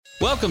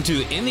Welcome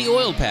to In the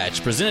Oil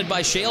Patch, presented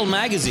by SHALE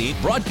Magazine,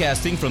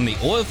 broadcasting from the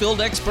Oilfield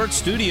Expert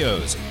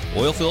Studios.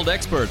 Oilfield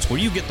Experts, where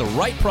you get the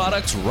right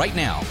products right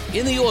now.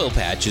 In the Oil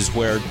Patch is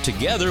where,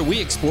 together, we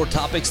explore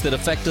topics that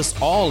affect us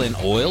all in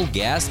oil,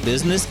 gas,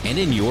 business, and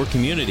in your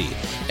community.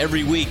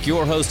 Every week,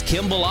 your host,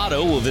 Kim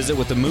Bellotto, will visit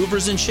with the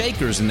movers and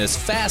shakers in this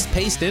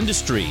fast-paced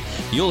industry.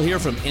 You'll hear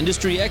from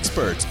industry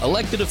experts,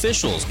 elected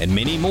officials, and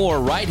many more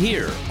right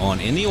here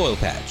on In the Oil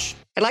Patch.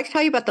 I'd like to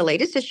tell you about the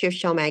latest issue of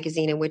SHALE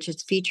Magazine, in which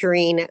it's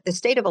featuring the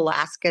state of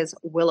Alaska's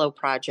Willow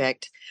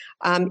Project.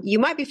 You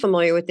might be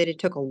familiar with it. It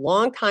took a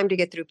long time to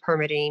get through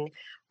permitting,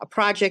 a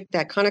project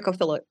that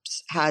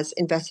ConocoPhillips has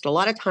invested a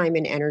lot of time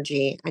and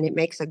energy, and it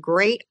makes a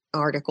great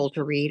article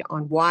to read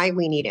on why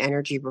we need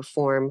energy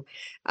reform,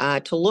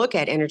 to look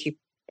at energy.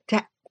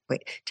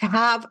 To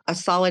have a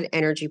solid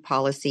energy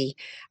policy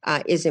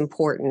is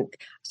important.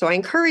 So I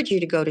encourage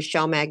you to go to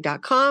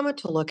shalemag.com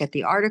to look at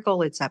the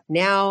article. It's up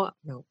now.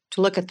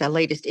 To look at the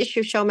latest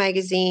issue of SHALE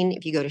Magazine.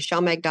 If you go to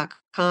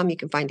shalemag.com, you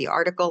can find the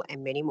article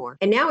and many more.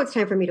 And now it's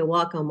time for me to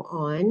welcome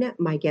on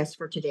my guest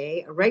for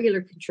today, a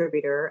regular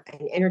contributor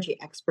and energy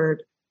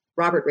expert,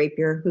 Robert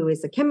Rapier, who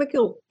is a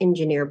chemical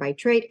engineer by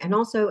trade and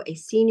also a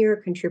senior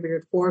contributor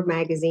to Forbes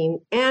magazine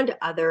and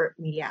other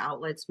media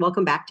outlets.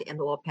 Welcome back to In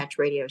the Oil Patch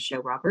Radio Show,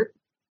 Robert.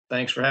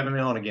 Thanks for having me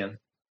on again.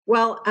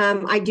 Well,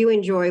 I do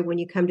enjoy when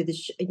you come to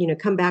the,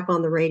 come back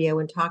on the radio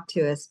and talk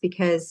to us,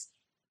 because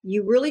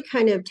you really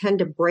kind of tend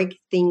to break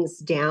things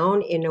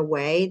down in a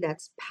way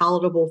that's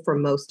palatable for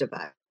most of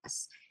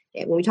us.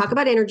 And when we talk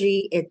about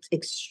energy, it's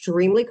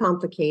extremely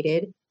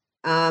complicated.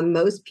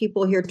 Most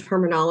people hear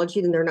terminology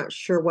and they're not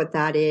sure what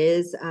that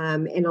is.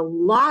 And a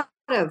lot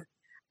of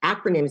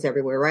acronyms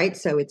everywhere, right?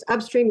 So it's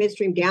upstream,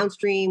 midstream,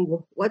 downstream.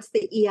 What's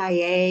the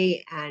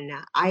EIA and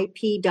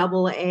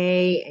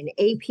IPAA and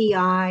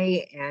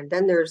API? And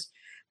then there's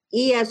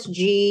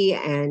ESG.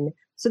 And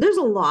so there's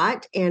a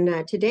lot.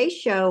 And today's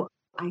show,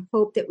 I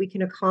hope that we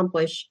can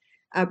accomplish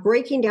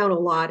breaking down a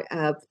lot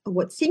of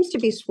what seems to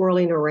be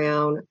swirling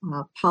around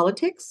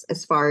politics,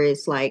 as far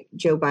as like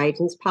Joe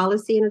Biden's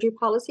energy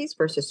policies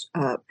versus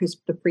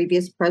the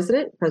previous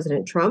president,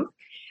 President Trump.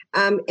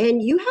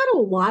 And you had a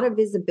lot of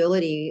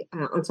visibility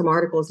on some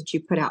articles that you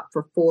put out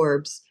for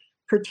Forbes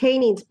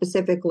pertaining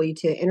specifically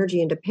to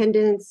energy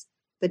independence,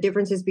 the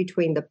differences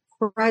between the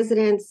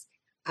presidents,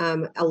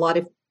 a lot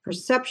of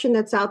perception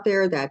that's out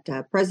there that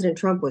President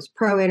Trump was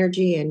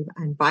pro-energy and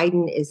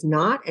Biden is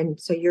not. And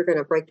so you're going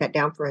to break that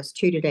down for us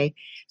too today.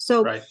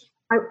 So right.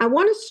 I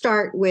want to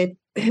start with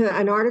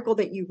an article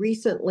that you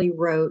recently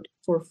wrote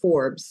for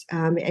Forbes,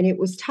 and it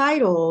was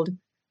titled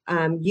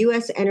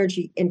U.S.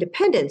 Energy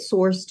Independence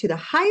Soars to the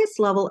Highest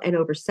Level in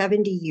Over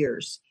 70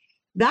 Years.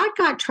 That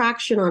got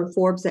traction on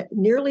Forbes that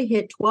nearly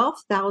hit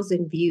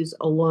 12,000 views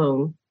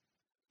alone,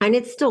 and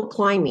it's still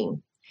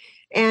climbing.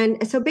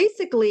 And so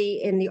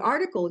basically in the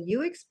article,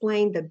 you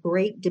explained the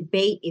great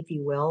debate, if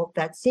you will,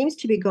 that seems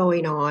to be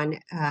going on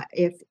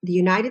if the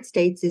United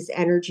States is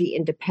energy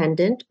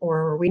independent or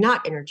are we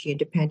not energy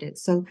independent.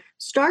 So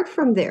start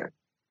from there.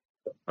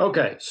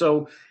 Okay.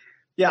 So,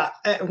 yeah,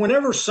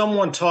 whenever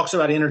someone talks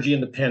about energy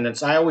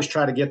independence, I always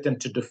try to get them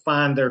to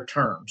define their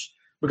terms,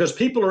 because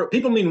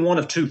people mean one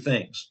of two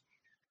things.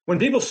 When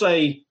people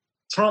say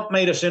Trump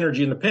made us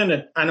energy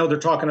independent, I know they're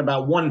talking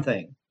about one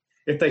thing.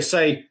 If they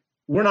say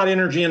we're not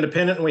energy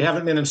independent and we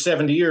haven't been in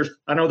 70 years,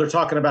 I know they're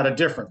talking about a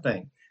different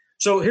thing.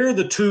 So here are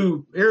the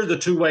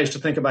two ways to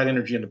think about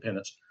energy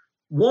independence.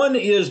 One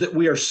is that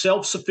we are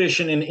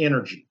self-sufficient in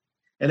energy,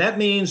 and that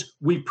means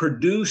we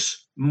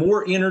produce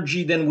more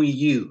energy than we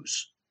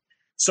use.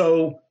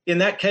 So in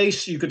that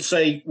case, you could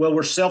say, well,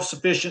 we're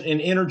self-sufficient in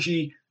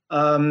energy,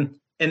 and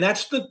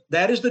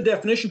that is the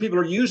definition people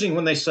are using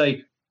when they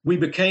say we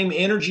became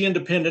energy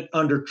independent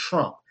under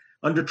Trump.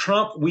 Under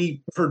Trump,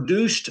 we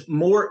produced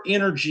more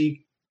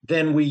energy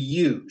than we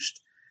used,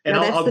 and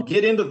I'll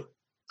get into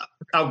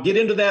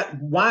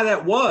that, why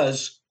that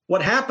was,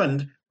 what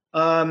happened.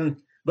 But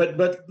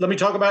let me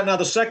talk about now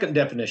the second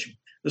definition.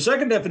 The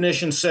second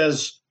definition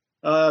says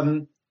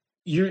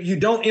you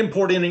don't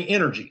import any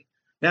energy.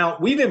 Now,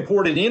 we've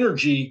imported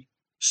energy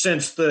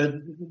since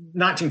the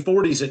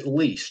 1940s at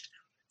least,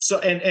 so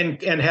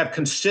and have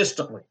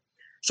consistently.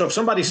 So if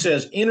somebody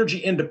says energy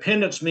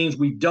independence means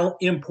we don't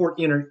import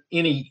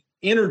any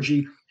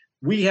energy,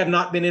 we have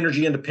not been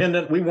energy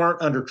independent. We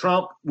weren't under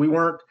Trump. We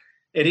weren't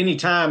at any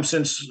time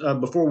since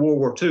before World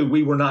War II.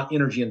 We were not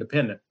energy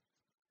independent.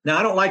 Now,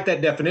 I don't like that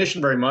definition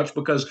very much,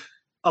 because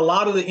a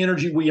lot of the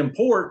energy we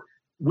import,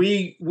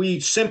 we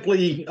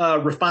simply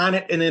refine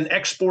it and then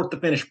export the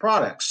finished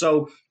product.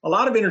 So a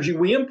lot of energy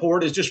we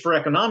import is just for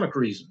economic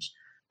reasons.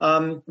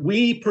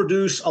 We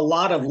produce a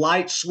lot of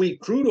light, sweet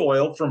crude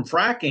oil from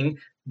fracking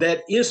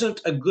that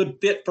isn't a good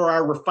fit for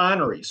our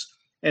refineries.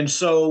 And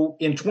so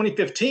in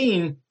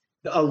 2015,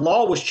 a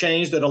law was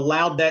changed that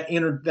allowed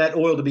that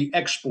oil to be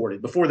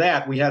exported. Before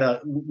that, we had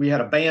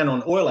a ban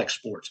on oil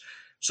exports.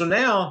 So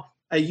now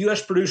a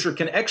U.S. producer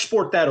can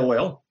export that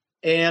oil,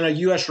 and a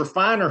U.S.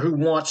 refiner who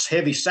wants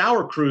heavy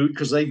sour crude,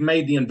 because they've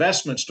made the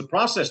investments to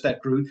process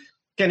that crude,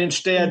 can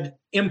instead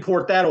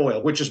import that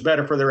oil, which is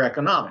better for their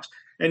economics.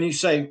 And you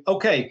say,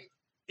 okay,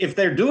 if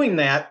they're doing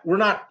that, we're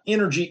not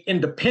energy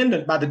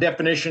independent by the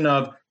definition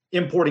of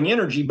importing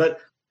energy. But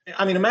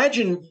I mean,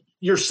 imagine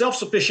you're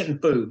self-sufficient in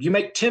food. You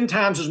make 10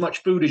 times as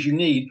much food as you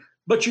need,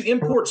 but you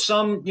import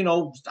some,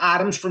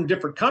 items from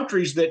different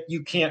countries that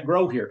you can't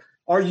grow here.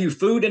 Are you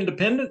food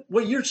independent?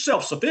 Well, you're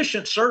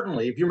self-sufficient,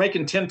 certainly, if you're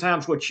making 10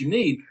 times what you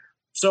need.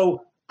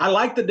 So I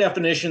like the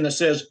definition that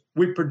says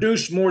we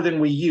produce more than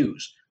we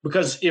use,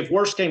 because if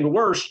worse came to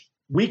worse,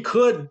 we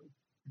could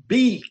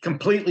be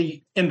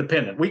completely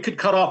independent. We could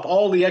cut off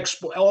all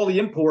the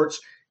imports,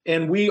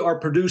 and we are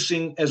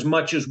producing as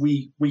much as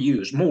we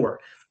use, more.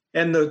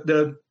 And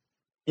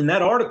in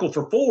that article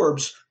for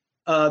Forbes,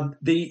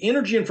 the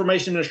Energy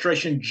Information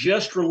Administration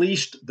just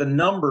released the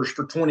numbers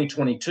for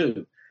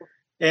 2022.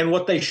 And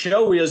what they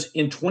show is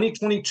in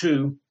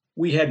 2022,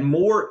 we had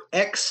more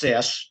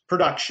excess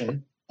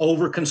production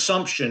over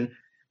consumption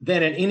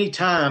than at any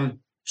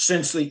time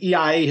since the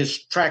EIA has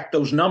tracked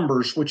those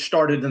numbers, which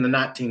started in the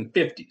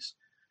 1950s.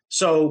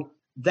 So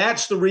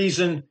that's the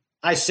reason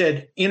I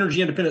said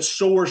energy independence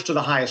soars to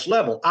the highest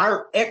level.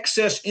 Our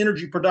excess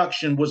energy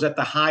production was at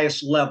the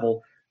highest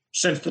level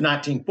since the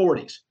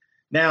 1940s.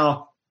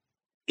 Now,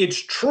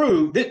 it's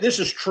true. This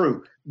is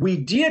true. We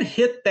did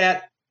hit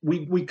that.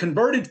 We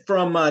converted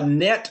from a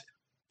net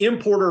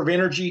importer of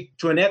energy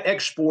to a net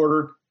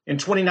exporter in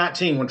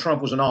 2019 when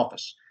Trump was in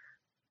office.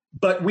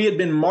 But we had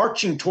been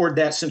marching toward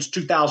that since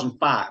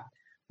 2005.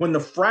 When the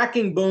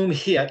fracking boom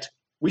hit,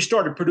 we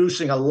started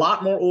producing a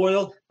lot more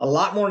oil, a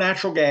lot more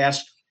natural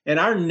gas, and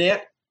our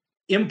net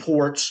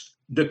imports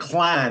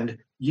declined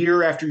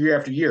year after year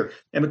after year.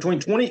 And between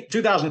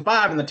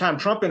 2005 and the time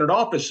Trump entered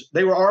office,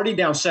 they were already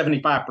down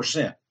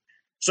 75%.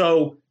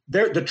 So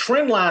the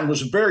trend line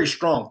was very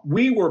strong.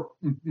 We were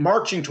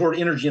marching toward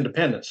energy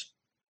independence.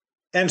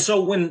 And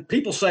so when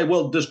people say,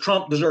 well, does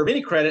Trump deserve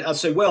any credit? I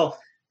say, well,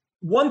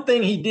 one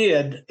thing he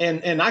did,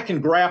 and I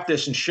can graph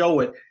this and show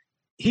it,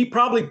 he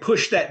probably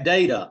pushed that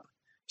date up.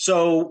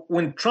 So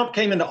when Trump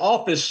came into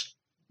office,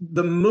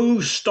 the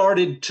moves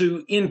started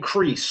to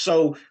increase.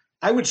 So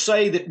I would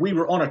say that we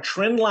were on a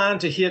trend line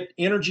to hit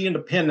energy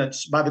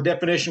independence. By the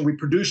definition, we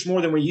produce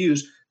more than we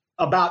use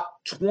about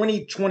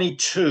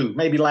 2022,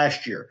 maybe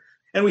last year.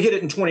 And we hit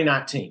it in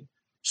 2019.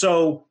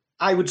 So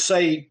I would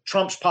say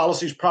Trump's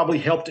policies probably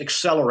helped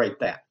accelerate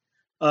that.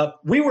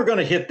 We were going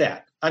to hit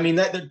that. I mean,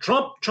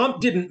 Trump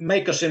didn't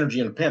make us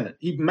energy independent.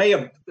 He may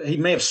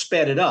have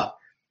sped it up,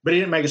 but he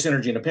didn't make us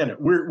energy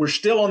independent. We're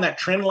still on that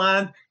trend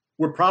line.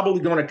 We're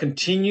probably going to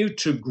continue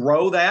to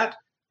grow that,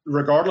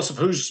 regardless of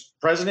who's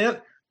president.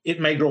 It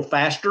may grow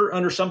faster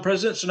under some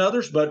presidents than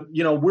others, but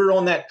we're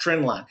on that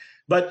trend line.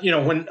 But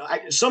when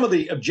some of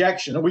the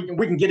objection, we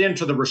can get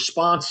into the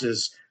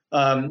responses.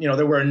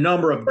 There were a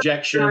number of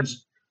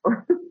objections.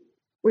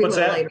 What's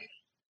that? Later.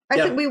 I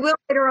said we will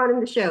later on in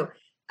the show.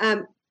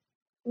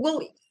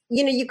 Well,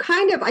 you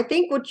kind of, I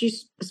think what you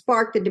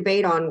sparked the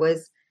debate on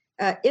was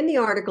in the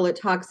article, it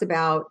talks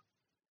about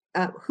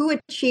who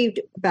achieved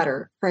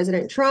better,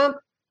 President Trump,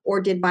 or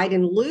did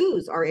Biden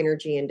lose our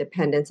energy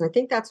independence? I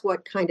think that's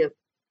what kind of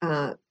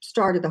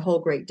started the whole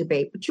great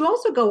debate. But you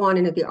also go on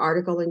into the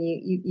article and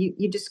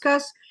you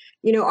discuss,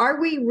 are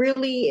we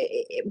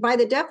really, by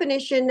the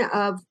definition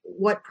of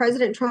what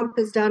President Trump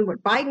has done,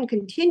 what Biden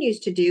continues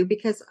to do?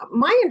 Because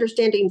my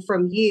understanding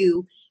from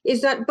you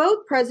is that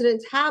both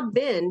presidents have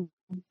been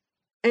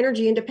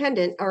energy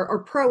independent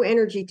or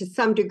pro-energy to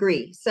some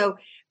degree. So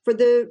for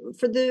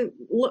the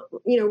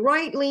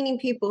right-leaning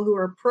people who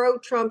are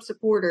pro-Trump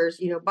supporters,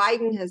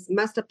 Biden has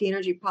messed up the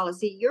energy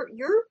policy.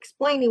 You're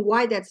explaining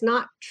why that's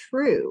not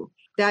true.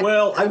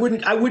 I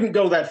wouldn't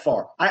go that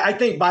far. I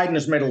think Biden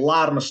has made a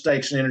lot of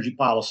mistakes in energy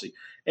policy,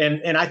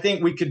 and I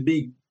think we could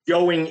be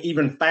going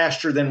even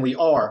faster than we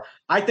are.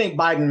 I think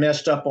Biden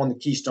messed up on the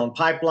Keystone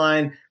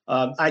Pipeline.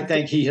 I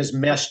think he has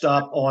messed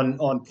up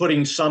on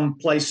putting some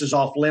places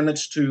off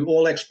limits to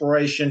oil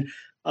exploration.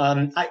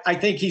 I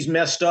think he's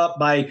messed up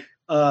by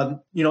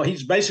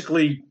he's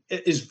basically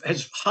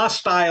has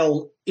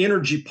hostile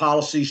energy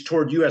policies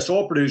toward U.S.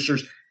 oil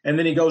producers, and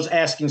then he goes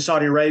asking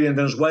Saudi Arabia and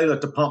Venezuela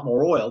to pump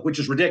more oil, which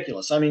is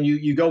ridiculous. I mean,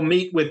 you go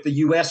meet with the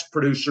U.S.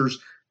 producers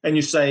and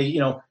you say,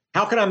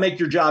 how can I make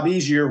your job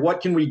easier?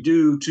 What can we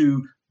do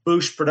to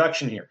boost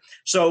production here?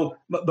 So,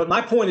 but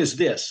my point is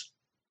this.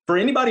 For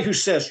anybody who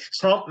says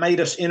Trump made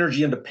us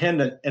energy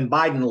independent and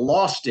Biden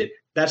lost it,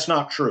 that's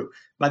not true.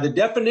 By the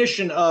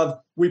definition of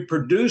we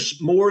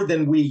produce more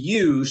than we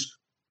use,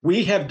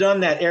 we have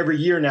done that every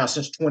year now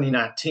since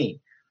 2019.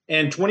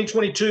 And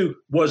 2022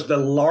 was the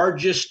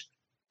largest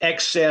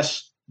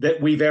excess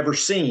that we've ever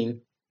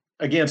seen,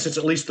 again, since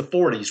at least the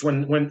 40s,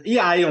 when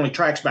EIA only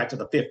tracks back to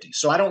the 50s.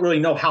 So I don't really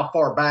know how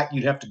far back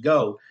you'd have to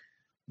go.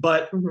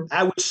 But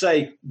I would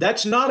say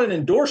that's not an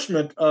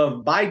endorsement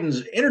of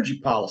Biden's energy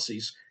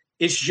policies.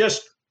 It's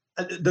just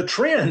the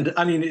trend.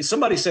 I mean,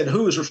 somebody said,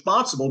 who is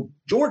responsible?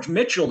 George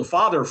Mitchell, the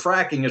father of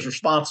fracking, is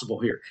responsible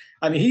here.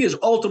 I mean, he is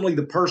ultimately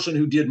the person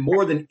who did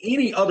more than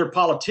any other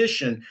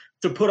politician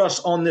to put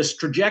us on this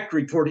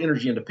trajectory toward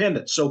energy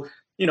independence. So,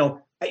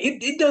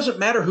 it doesn't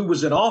matter who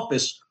was in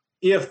office.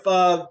 If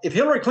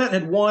Hillary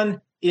Clinton had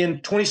won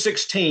in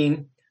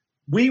 2016,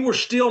 we were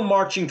still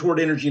marching toward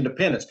energy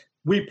independence.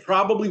 We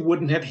probably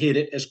wouldn't have hit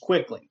it as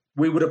quickly.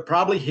 We would have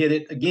probably hit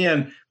it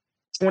again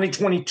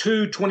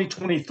 2022,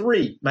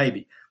 2023,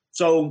 maybe.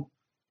 So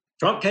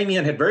Trump came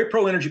in, had very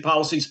pro-energy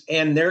policies,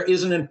 and there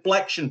is an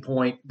inflection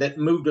point that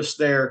moved us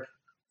there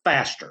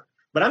faster.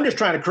 But I'm just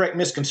trying to correct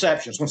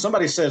misconceptions. When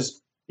somebody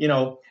says,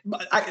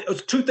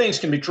 two things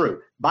can be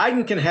true.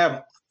 Biden can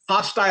have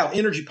hostile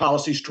energy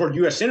policies toward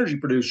U.S. energy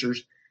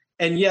producers,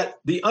 and yet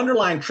the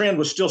underlying trend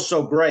was still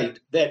so great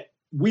that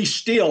we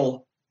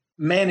still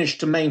managed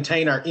to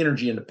maintain our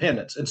energy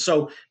independence.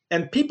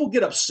 And people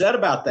get upset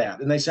about that,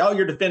 and they say, "Oh,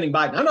 you're defending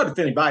Biden." I'm not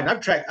defending Biden.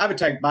 I've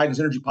attacked Biden's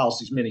energy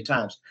policies many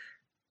times.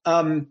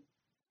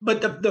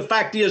 But the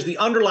fact is, the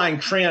underlying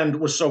trend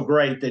was so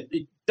great that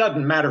it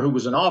doesn't matter who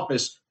was in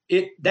office.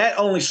 That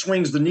only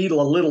swings the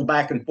needle a little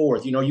back and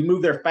forth. You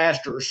move there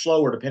faster or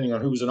slower depending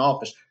on who was in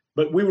office.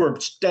 But we were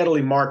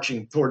steadily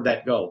marching toward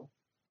that goal.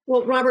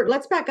 Well, Robert,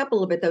 let's back up a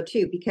little bit, though,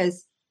 too,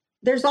 because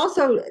there's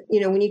also,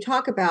 when you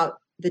talk about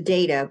the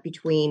data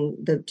between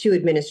the two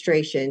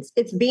administrations,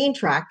 it's being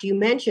tracked. You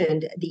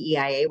mentioned the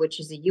EIA, which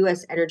is the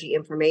U.S. Energy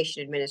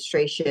Information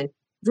Administration.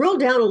 Drill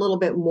down a little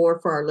bit more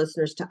for our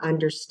listeners to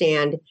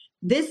understand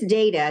this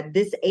data.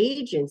 This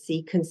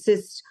agency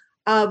consists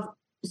of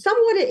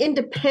somewhat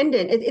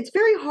independent. It's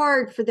very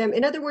hard for them.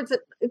 In other words,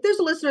 if there's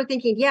a listener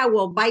thinking, yeah,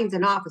 well, Biden's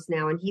in office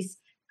now and he's,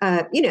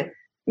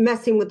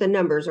 messing with the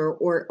numbers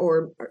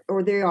or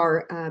they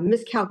are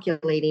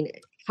miscalculating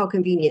how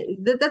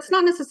convenient. That's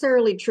not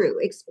necessarily true.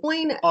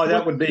 Explain. Oh,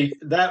 that would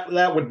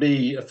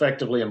be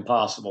effectively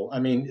impossible. I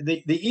mean,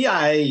 the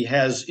EIA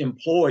has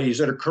employees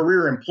that are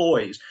career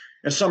employees,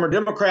 and some are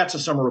Democrats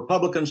and some are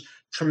Republicans.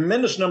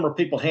 Tremendous number of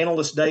people handle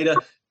this data.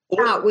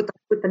 Out with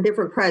the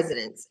different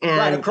presidents and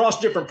right across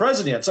different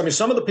presidents. I mean,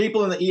 some of the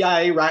people in the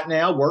EIA right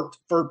now worked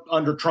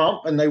under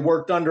Trump and they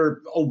worked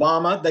under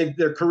Obama.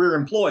 They're career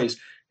employees,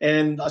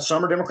 and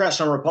some are Democrats,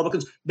 some are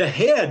Republicans. The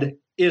head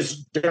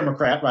is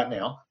Democrat right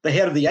now, the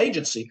head of the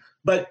agency.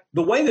 But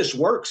the way this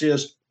works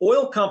is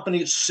oil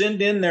companies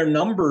send in their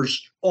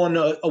numbers on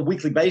a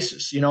weekly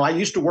basis. I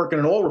used to work in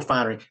an oil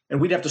refinery,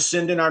 and we'd have to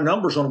send in our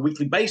numbers on a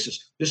weekly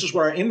basis. This is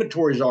where our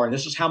inventories are, and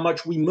this is how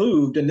much we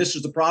moved, and this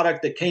is the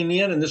product that came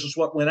in, and this is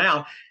what went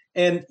out.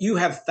 And you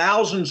have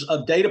thousands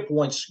of data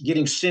points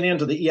getting sent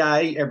into the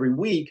EIA every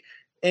week,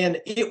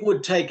 and it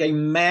would take a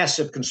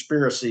massive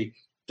conspiracy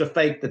to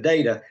fake the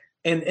data.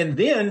 And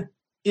then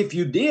if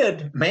you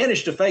did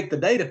manage to fake the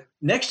data,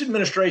 next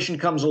administration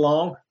comes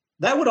along,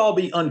 that would all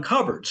be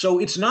uncovered. So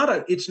it's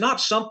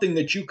not something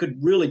that you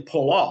could really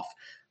pull off.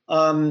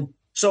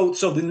 So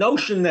the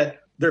notion that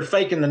they're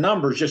faking the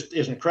numbers just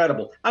is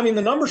incredible. I mean,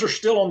 the numbers are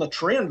still on the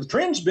trend. The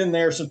trend's been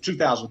there since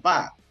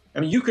 2005. I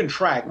mean, you can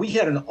track. We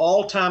had an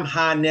all-time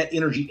high net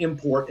energy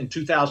import in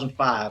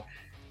 2005,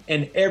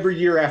 and every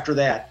year after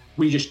that,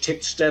 we just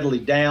ticked steadily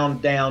down,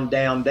 down,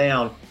 down,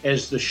 down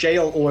as the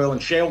shale oil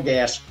and shale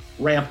gas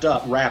ramped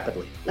up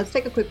rapidly. Let's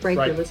take a quick break.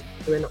 Right. You're listening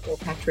to an Oil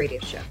Patch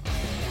Radio Show.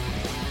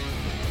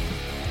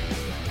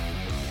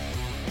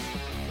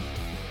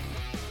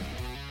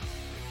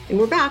 And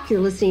we're back. You're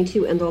listening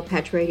to an Oil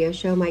Patch Radio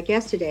Show. My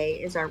guest today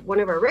is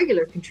one of our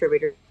regular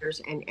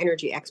contributors and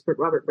energy expert,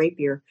 Robert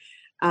Rapier.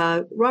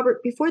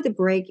 Robert, before the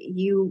break,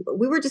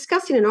 we were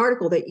discussing an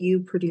article that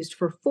you produced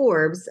for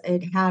Forbes.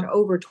 It had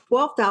over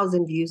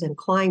 12,000 views and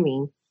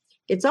climbing.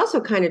 It's also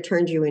kind of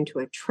turned you into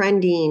a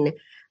trending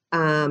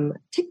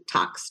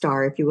TikTok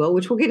star, if you will,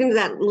 which we'll get into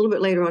that a little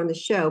bit later on in the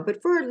show.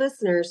 But for our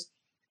listeners,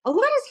 a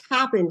lot has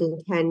happened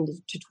in 10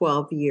 to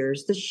 12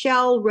 years. The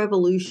shale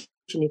revolution,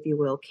 if you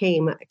will,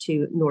 came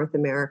to North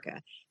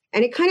America,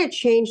 and it kind of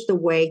changed the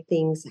way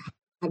things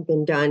had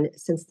been done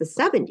since the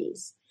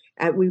 70s.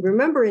 We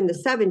remember in the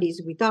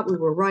 70s, we thought we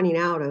were running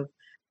out of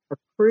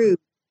crude,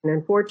 and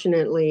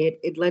unfortunately,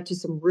 it led to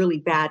some really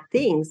bad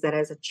things that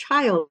as a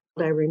child,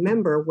 I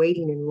remember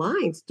waiting in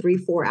lines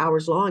 3-4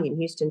 hours long in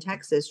Houston,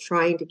 Texas,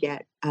 trying to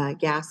get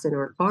gas in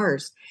our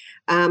cars.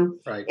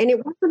 Right. And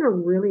it wasn't a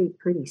really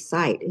pretty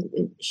sight.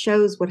 It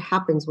shows what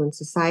happens when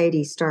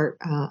societies start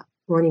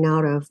running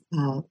out of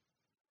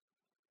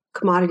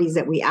commodities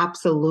that we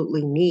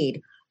absolutely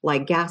need,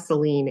 like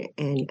gasoline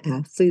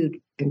and food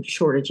and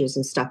shortages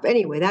and stuff.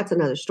 Anyway, that's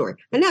another story,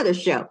 another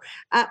show.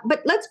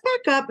 But let's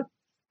back up,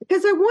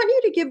 because I want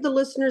you to give the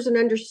listeners an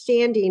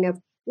understanding of,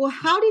 well,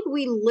 how did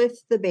we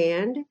lift the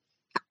ban?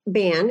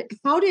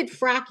 How did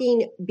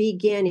fracking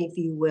begin, if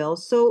you will?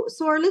 So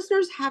our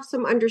listeners have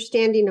some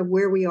understanding of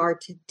where we are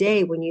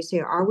today when you say,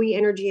 are we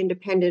energy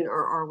independent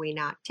or are we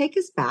not? Take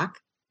us back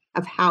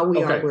of how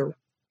we are,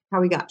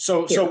 how we got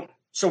here.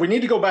 So we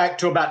need to go back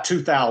to about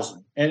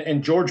 2000,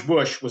 and George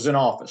Bush was in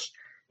office,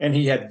 and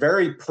he had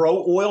very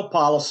pro-oil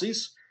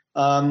policies.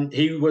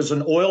 He was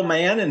an oil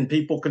man, and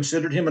people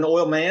considered him an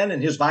oil man,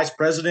 and his vice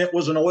president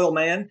was an oil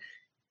man.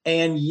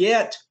 And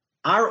yet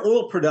our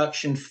oil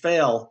production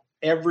fell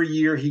every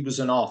year he was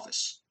in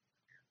office.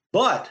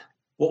 But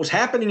what was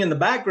happening in the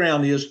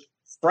background is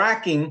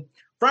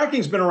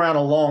fracking's been around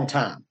a long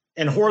time.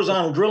 And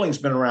horizontal drilling's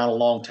been around a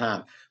long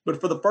time. But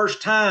for the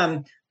first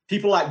time,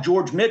 people like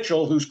George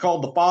Mitchell, who's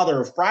called the father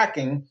of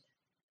fracking,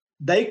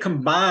 they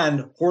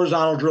combined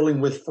horizontal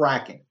drilling with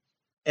fracking.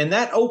 And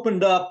that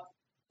opened up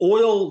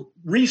oil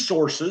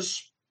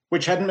resources,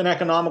 which hadn't been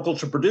economical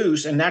to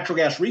produce, and natural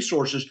gas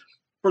resources.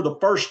 For the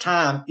first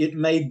time, it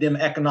made them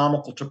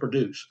economical to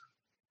produce.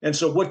 And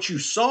so what you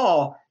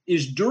saw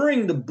is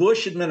during the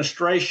Bush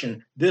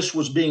administration, this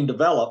was being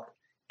developed,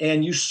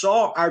 and you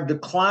saw our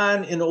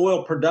decline in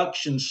oil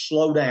production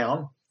slow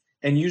down,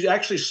 and you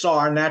actually saw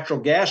our natural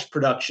gas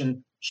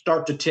production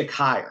start to tick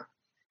higher.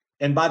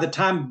 And by the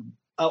time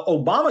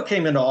Obama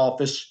came into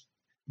office,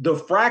 the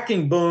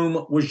fracking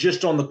boom was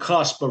just on the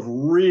cusp of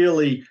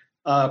really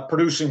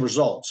producing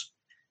results.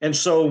 And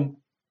so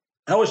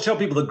I always tell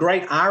people the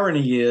great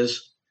irony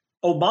is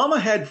Obama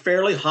had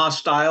fairly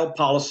hostile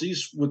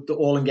policies with the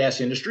oil and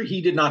gas industry.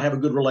 He did not have a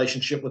good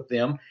relationship with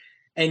them.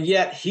 And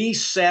yet he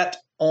sat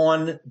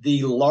on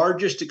the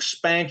largest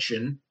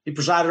expansion. He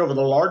presided over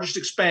the largest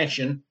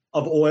expansion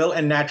of oil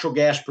and natural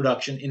gas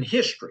production in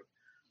history.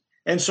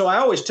 And so I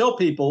always tell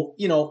people,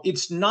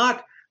 it's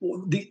not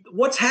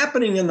what's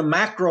happening in the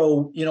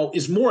macro,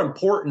 is more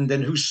important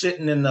than who's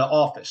sitting in the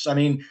office. I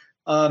mean,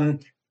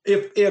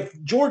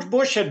 if George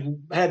Bush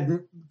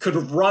could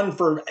have run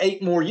for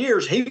 8 more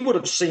years, he would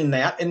have seen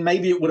that, and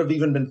maybe it would have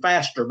even been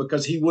faster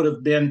because he would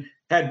have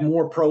had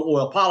more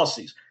pro-oil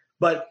policies.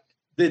 But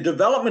the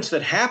developments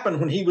that happened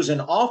when he was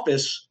in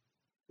office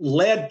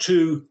led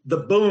to the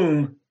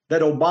boom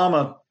that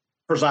Obama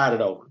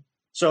presided over.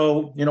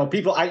 So,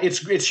 people,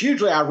 it's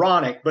hugely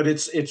ironic, but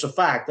it's a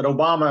fact that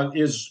Obama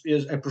is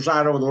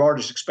presided over the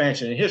largest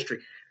expansion in history.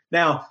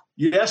 Now,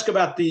 you ask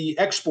about the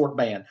export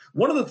ban.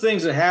 One of the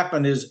things that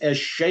happened is as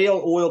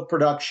shale oil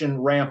production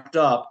ramped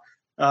up,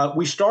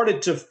 we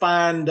started to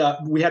find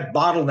we had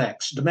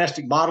bottlenecks,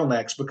 domestic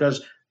bottlenecks,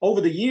 because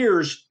over the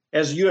years,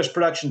 as U.S.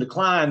 production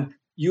declined,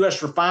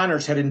 U.S.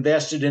 refiners had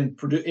invested in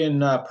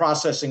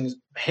processing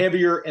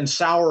heavier and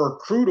sourer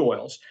crude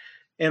oils.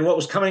 And what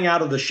was coming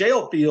out of the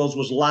shale fields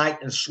was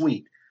light and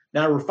sweet.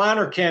 Now, a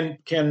refiner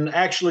can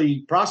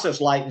actually process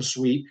light and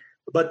sweet,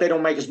 but they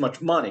don't make as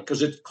much money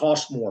because it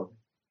costs more.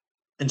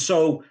 And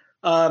so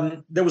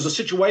there was a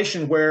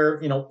situation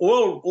where,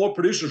 oil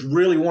producers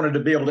really wanted to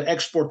be able to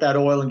export that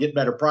oil and get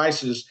better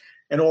prices,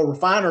 and oil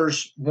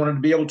refiners wanted to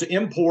be able to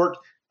import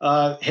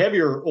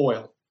heavier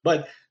oil.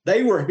 But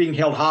they were being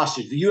held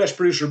hostage. The U.S.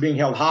 producers were being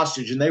held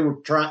hostage, and they were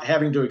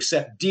having to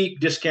accept deep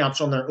discounts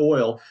on their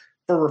oil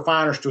for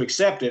refiners to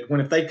accept it,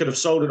 when if they could have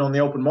sold it on the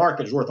open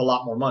market, it's worth a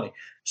lot more money.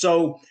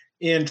 So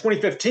in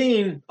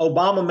 2015,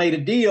 Obama made a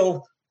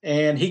deal,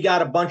 and he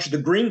got a bunch of the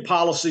green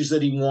policies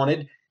that he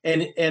wanted.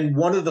 And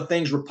one of the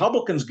things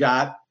Republicans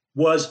got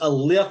was a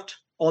lift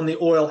on the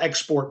oil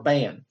export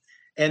ban.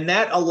 And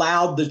that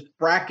allowed the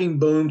fracking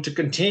boom to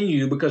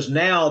continue because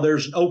now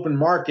there's open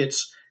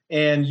markets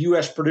and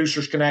U.S.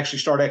 producers can actually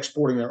start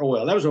exporting their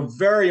oil. That was a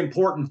very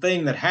important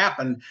thing that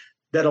happened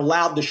that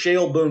allowed the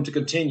shale boom to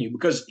continue,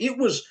 because it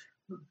was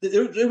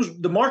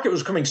the market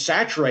was becoming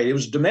saturated. It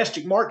was a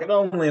domestic market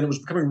only, and it was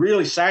becoming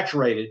really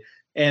saturated.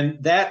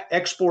 And that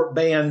export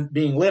ban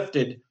being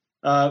lifted,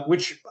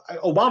 which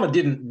Obama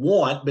didn't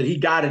want, but he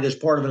got it as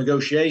part of a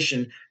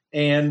negotiation,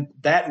 and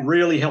that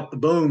really helped the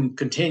boom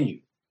continue.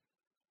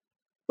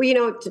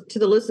 Well, to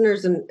the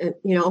listeners and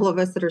all of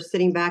us that are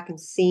sitting back and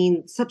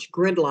seeing such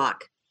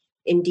gridlock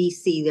in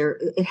D.C.,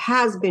 it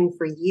has been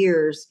for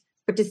years.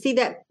 But to see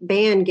that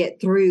ban get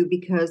through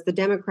because the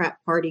Democrat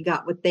Party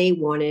got what they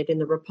wanted and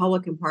the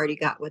Republican Party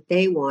got what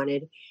they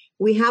wanted,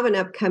 we have an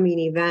upcoming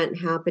event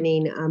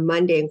happening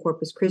Monday in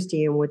Corpus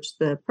Christi, in which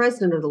the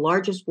president of the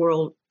largest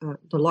oil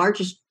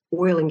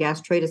and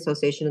gas trade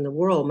association in the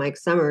world, Mike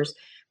Summers,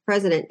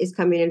 president, is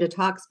coming in to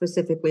talk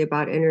specifically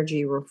about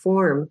energy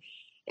reform,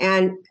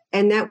 and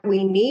that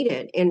we need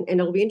it. And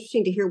it'll be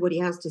interesting to hear what he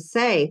has to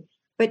say.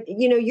 But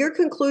your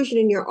conclusion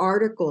in your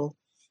article,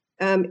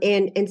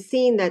 and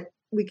seeing that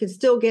we can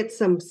still get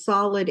some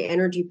solid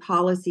energy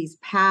policies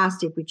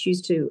passed if we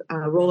choose to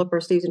roll up our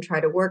sleeves and try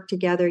to work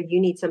together.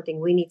 You need something,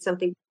 we need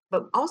something.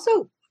 But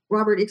also,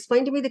 Robert,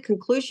 explain to me the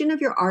conclusion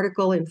of your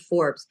article in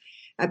Forbes,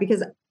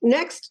 because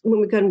next,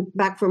 when we come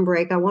back from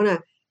break, I want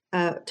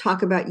to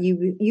talk about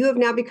you. You have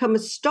now become a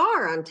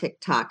star on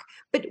TikTok.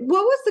 But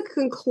what was the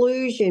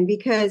conclusion?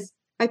 Because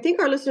I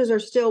think our listeners are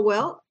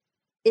still,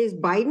 is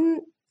Biden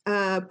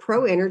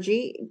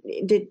pro-energy?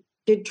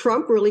 Did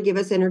Trump really give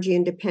us energy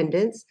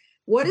independence?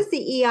 What does the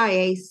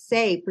EIA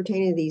say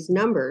pertaining to these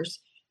numbers?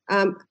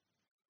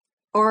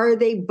 Are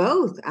they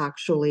both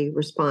actually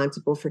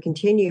responsible for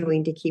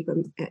continuing to keep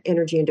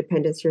energy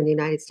independence here in the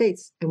United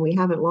States? And we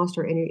haven't lost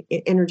our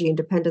energy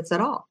independence at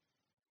all.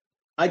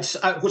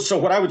 So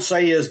what I would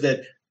say is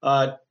that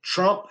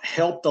Trump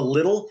helped a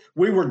little.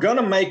 We were going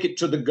to make it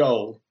to the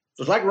goal.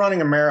 So it's like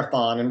running a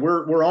marathon, and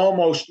we're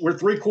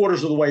 3/4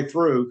 of the way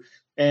through.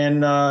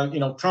 And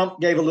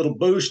Trump gave a little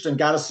boost and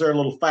got us there a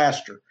little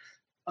faster.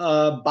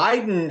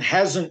 Biden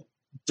hasn't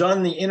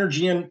done the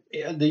energy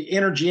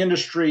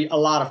industry a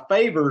lot of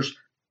favors,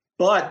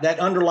 but that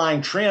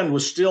underlying trend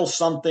was still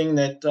something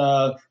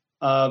that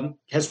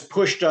has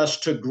pushed us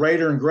to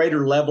greater and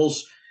greater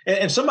levels.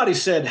 And somebody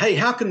said, hey,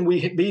 how can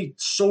we be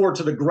soar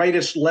to the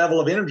greatest level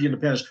of energy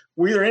independence?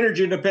 We're either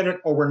energy independent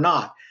or we're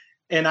not.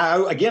 And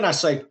I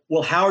say,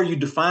 well, how are you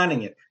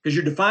defining it? Because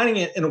you're defining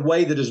it in a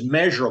way that is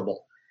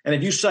measurable. And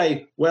if you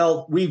say,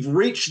 well, we've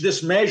reached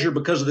this measure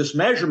because of this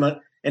measurement,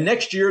 and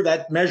next year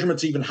that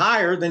measurement's even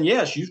higher, then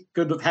yes, you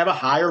could have a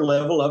higher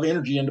level of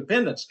energy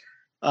independence.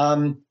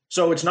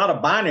 So it's not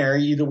a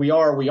binary, either we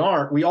are or we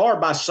aren't. We are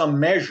by some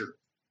measure.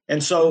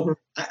 And so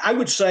I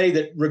would say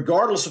that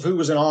regardless of who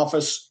was in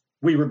office,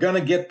 we were going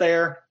to get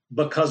there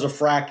because of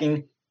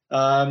fracking.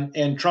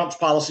 And Trump's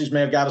policies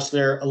may have got us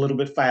there a little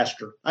bit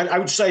faster. I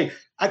would say,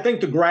 I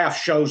think the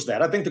graph shows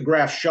that. I think the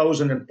graph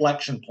shows an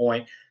inflection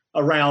point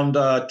around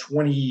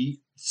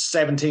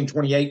 2017,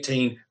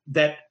 2018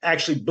 that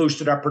actually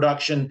boosted our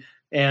production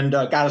and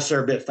got us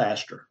there a bit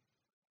faster.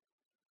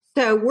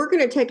 So we're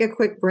going to take a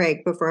quick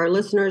break, but for our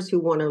listeners who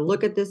want to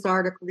look at this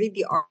article, read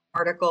the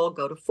article,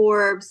 go to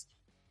Forbes,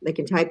 they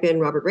can type in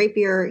Robert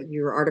Rapier,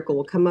 your article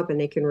will come up and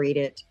they can read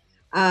it.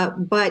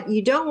 But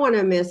you don't want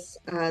to miss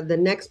the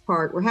next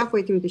part. We're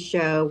halfway through the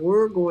show.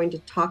 We're going to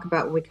talk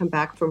about, when we come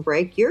back from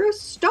break, you're a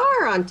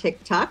star on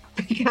TikTok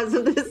because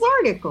of this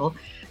article.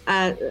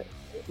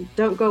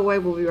 Don't go away.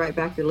 We'll be right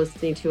back. You're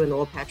listening to an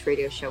Oil Patch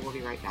Radio Show. We'll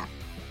be right back.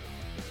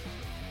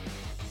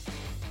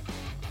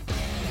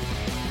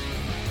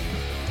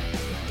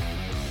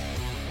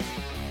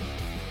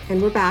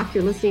 And we're back.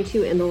 You're listening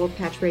to In the Oil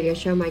Patch Radio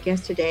Show. My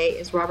guest today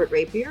is Robert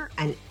Rapier,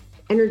 an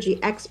energy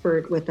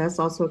expert with us,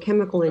 also a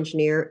chemical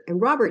engineer.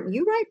 And Robert,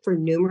 you write for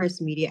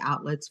numerous media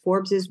outlets.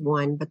 Forbes is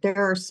one, but there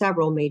are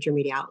several major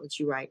media outlets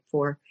you write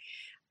for.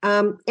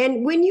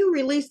 And when you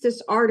released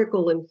this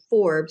article in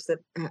Forbes that,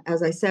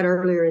 as I said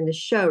earlier in the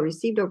show,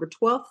 received over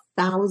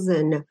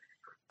 12,000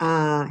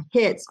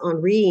 hits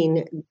on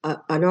reading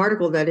an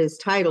article that is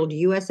titled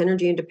U.S.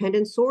 Energy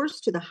Independence Soars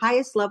to the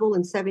Highest Level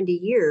in 70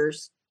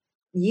 Years,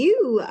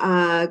 you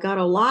got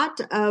a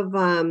lot of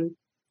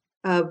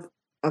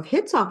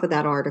hits off of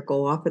that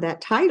article, off of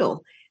that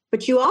title.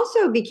 But you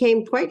also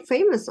became quite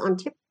famous on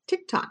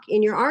TikTok.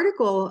 In your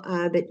article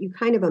that you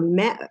kind of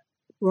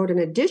wrote an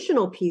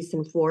additional piece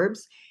in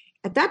Forbes.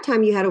 At that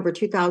time, you had over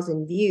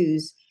 2,000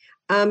 views.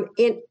 And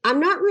I'm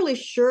not really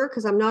sure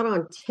because I'm not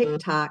on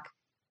TikTok.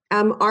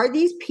 Are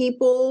these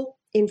people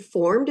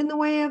informed in the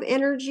way of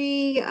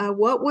energy?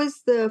 What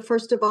was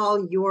first of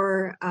all,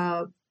 your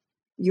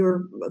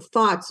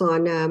thoughts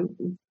on,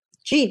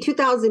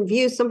 2,000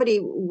 views?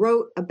 Somebody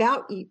wrote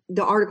about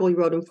the article you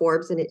wrote in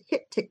Forbes and it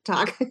hit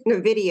TikTok in a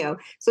video.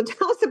 So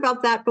tell us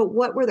about that, but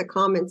what were the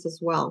comments as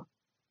well?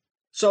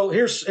 So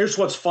here's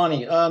what's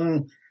funny.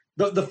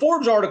 The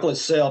Forbes article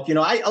itself, a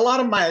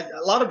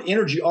lot of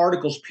energy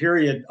articles,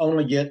 period,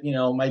 only get,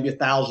 maybe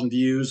 1,000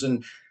 views.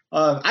 And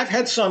I've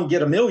had some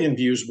get 1 million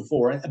views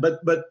before,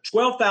 but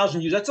 12,000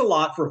 views, that's a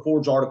lot for a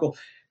Forbes article.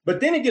 But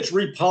then it gets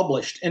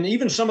republished, and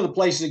even some of the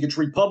places it gets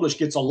republished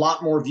gets a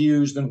lot more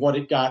views than what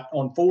it got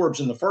on Forbes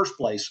in the first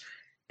place.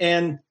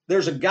 And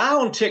there's a guy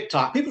on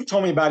TikTok. People have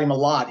told me about him a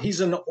lot. He's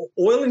an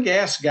oil and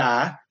gas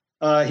guy.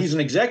 He's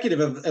an executive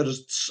of,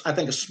 I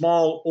think, a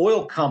small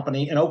oil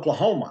company in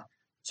Oklahoma.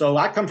 So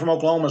I come from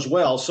Oklahoma as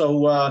well.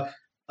 So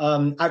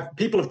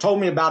people have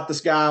told me about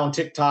this guy on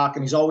TikTok,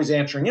 and he's always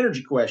answering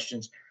energy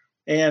questions.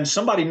 And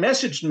somebody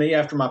messaged me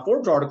after my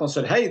Forbes article and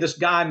said, hey, this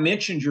guy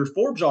mentioned your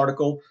Forbes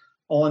article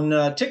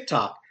on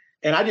TikTok.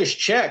 And I just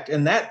checked,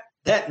 and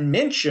that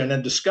mention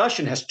and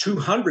discussion has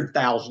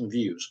 200,000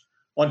 views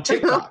on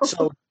TikTok.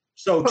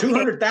 So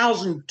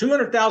 200,000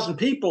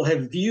 people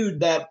have viewed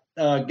that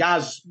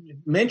guy's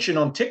mention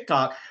on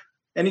TikTok.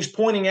 And he's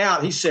pointing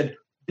out, he said,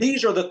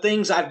 these are the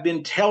things I've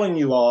been telling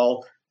you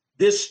all.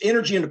 This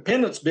energy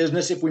independence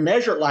business, if we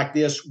measure it like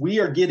this, we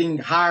are getting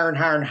higher and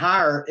higher and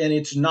higher. And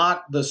it's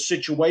not the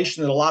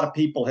situation that a lot of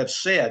people have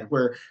said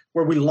where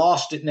we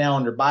lost it now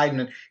under Biden.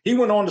 And he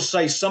went on to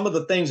say some of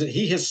the things that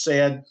he has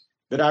said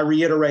that I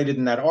reiterated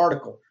in that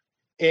article.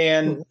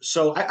 And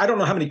so I don't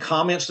know how many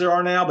comments there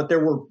are now, but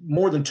there were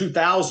more than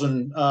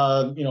 2,000,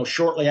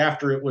 shortly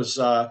after it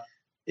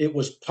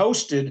was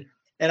posted.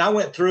 And I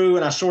went through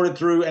and I sorted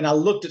through and I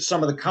looked at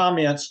some of the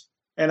comments.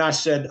 And I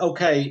said,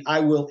 okay, I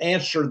will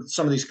answer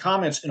some of these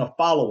comments in a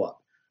follow-up.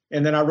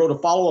 And then I wrote a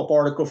follow-up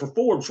article for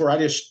Forbes where I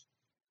just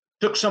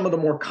took some of the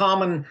more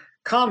common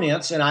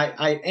comments and I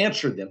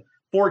answered them.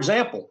 For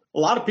example, a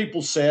lot of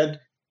people said,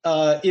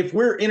 if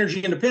we're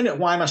energy independent,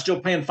 why am I still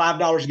paying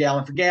 $5 a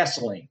gallon for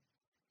gasoline?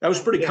 That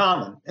was pretty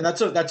common. And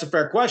that's a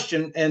fair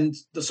question. And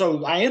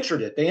so I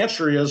answered it. The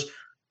answer is,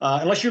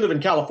 unless you live in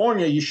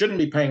California, you shouldn't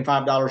be paying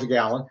 $5 a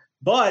gallon,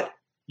 but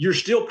you're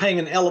still paying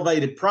an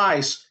elevated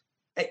price.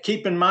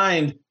 Keep in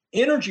mind,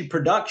 energy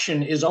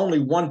production is only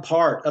one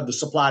part of the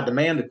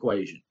supply-demand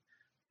equation.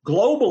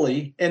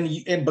 Globally,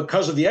 and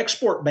because of the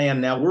export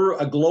ban now, we're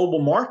a global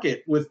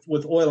market with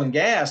oil and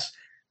gas.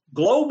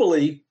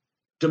 Globally,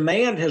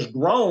 demand has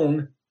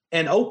grown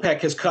and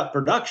OPEC has cut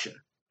production.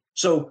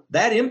 So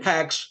that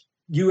impacts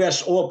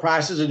U.S. oil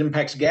prices. It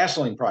impacts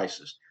gasoline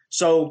prices.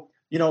 So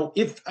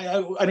if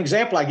an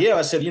example I give,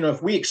 I said,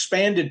 if we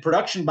expanded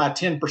production by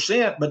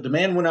 10%, but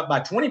demand went up by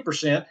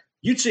 20%,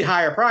 you'd see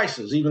higher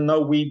prices, even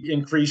though we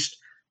increased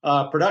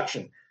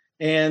production.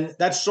 And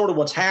that's sort of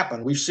what's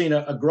happened. We've seen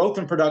a growth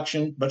in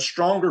production, but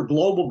stronger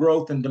global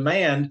growth in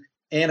demand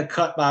and a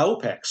cut by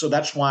OPEC. So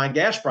that's why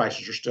gas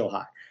prices are still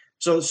high.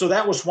 So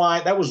that was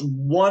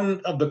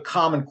one of the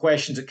common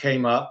questions that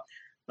came up.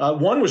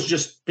 One was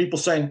just people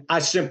saying, I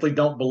simply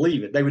don't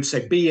believe it. They would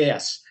say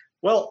BS.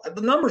 Well,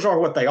 the numbers are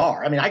what they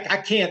are. I mean, I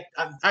can't,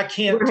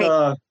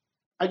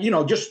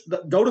 Right. just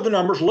go to the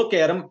numbers, look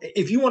at them.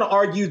 If you want to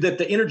argue that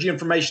the Energy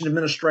Information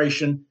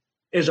Administration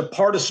is a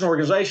partisan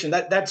organization,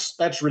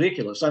 that's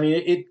ridiculous. I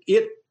mean,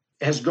 it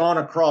has gone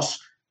across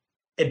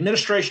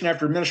administration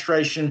after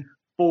administration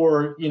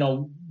for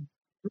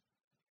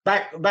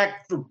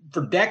back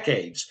for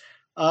decades.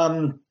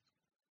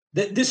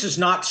 This is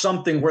not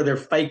something where they're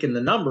faking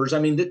the numbers. I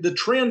mean, the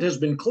trend has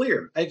been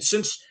clear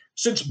since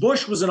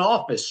Bush was in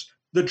office.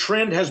 The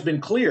trend has been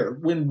clear.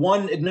 When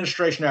one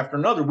administration after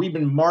another, we've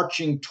been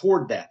marching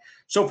toward that.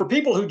 So for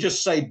people who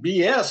just say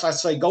BS, I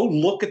say go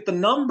look at the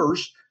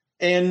numbers.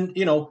 And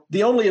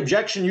the only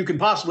objection you can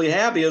possibly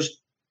have is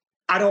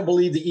I don't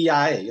believe the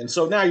EIA. And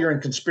so now you're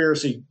in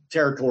conspiracy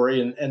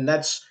territory, and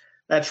that's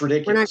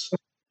ridiculous.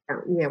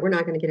 We're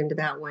not going to get into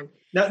that one.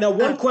 Now,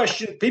 one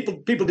question people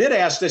did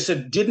ask, they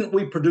said, didn't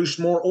we produce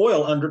more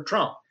oil under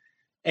Trump?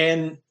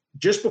 And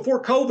just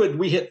before COVID,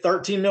 we hit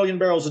 13 million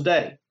barrels a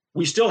day.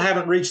 We still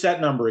haven't reached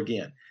that number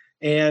again.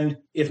 And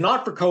if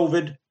not for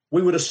COVID,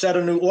 we would have set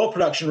a new oil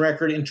production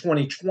record in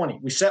 2020.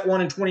 We set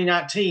one in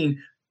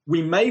 2019.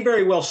 We may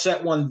very well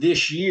set one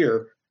this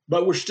year,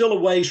 but we're still a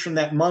ways from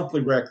that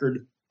monthly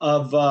record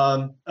of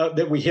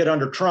that we hit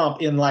under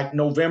Trump in like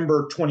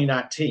November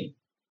 2019.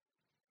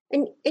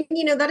 And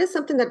that is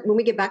something that when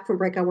we get back from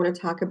break, I want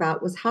to talk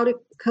about was how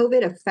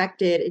COVID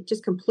affected. It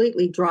just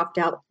completely dropped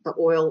out the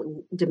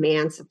oil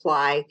demand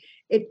supply.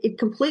 It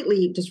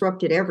completely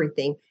disrupted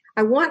everything.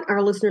 I want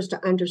our listeners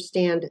to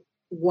understand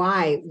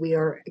why we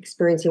are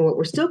experiencing what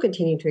we're still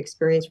continuing to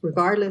experience,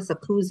 regardless of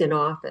who's in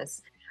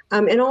office.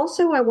 And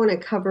also, I want to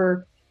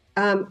cover,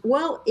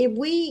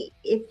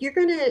 if you're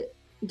going to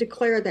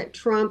declare that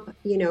Trump,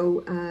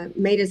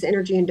 made us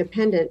energy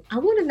independent, I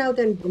want to know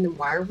then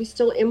why are we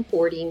still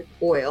importing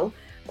oil,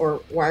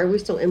 or why are we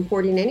still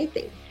importing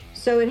anything?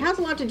 So it has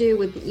a lot to do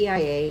with the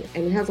EIA,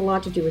 and it has a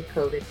lot to do with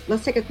COVID.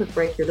 Let's take a quick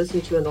break. You're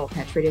listening to an Oil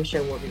Patch Radio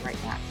Show. We'll be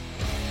right back.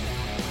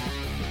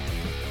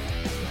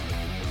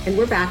 And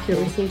we're back. You're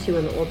listening to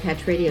an Oil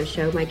Patch Radio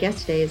Show. My guest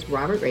today is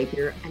Robert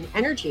Rapier, an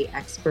energy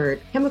expert,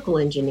 chemical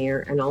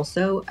engineer, and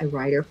also a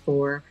writer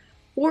for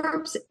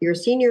Forbes. You're a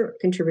senior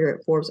contributor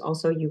at Forbes.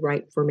 Also, you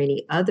write for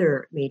many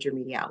other major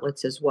media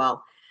outlets as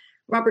well.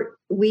 Robert,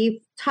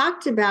 we've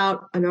talked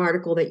about an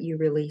article that you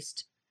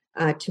released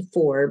to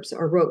Forbes,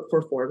 or wrote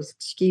for Forbes,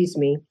 excuse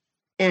me,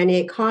 and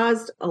it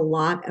caused a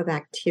lot of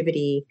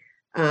activity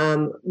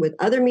with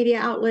other media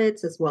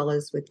outlets as well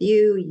as with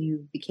you.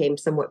 You became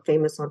somewhat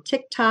famous on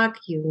TikTok.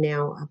 You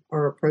now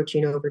are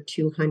approaching over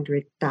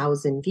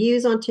 200,000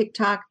 views on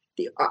TikTok.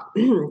 The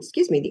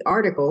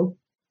article,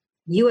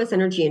 U.S.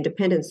 energy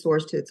independence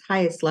soars to its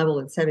highest level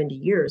in 70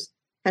 years,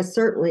 has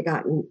certainly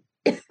gotten,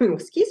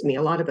 a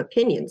lot of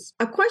opinions.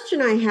 A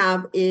question I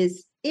have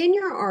is, in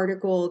your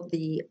article,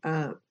 the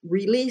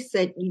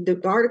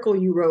article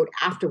you wrote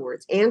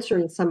afterwards,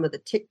 answering some of the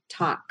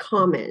TikTok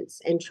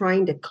comments and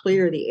trying to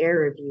clear the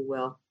air, if you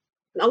will,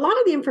 a lot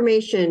of the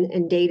information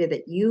and data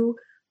that you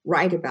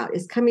write about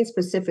is coming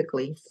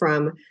specifically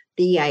from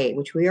the EIA,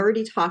 which we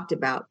already talked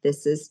about.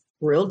 This is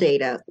real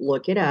data.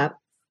 Look it up.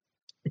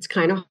 It's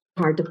kind of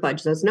hard to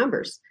fudge those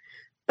numbers.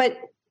 But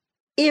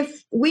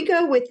if we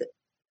go with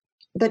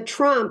the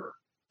Trump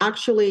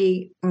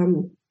actually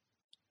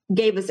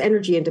gave us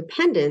energy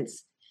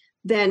independence,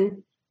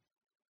 then,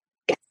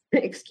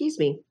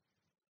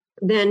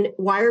 then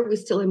why are we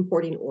still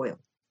importing oil?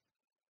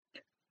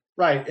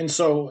 Right. And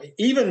so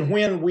even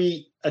when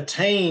we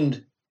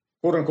attained,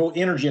 quote unquote,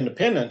 energy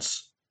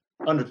independence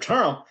under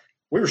Trump,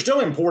 we were still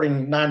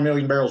importing 9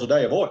 million barrels a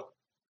day of oil.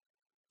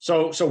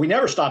 So we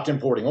never stopped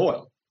importing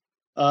oil.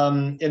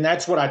 And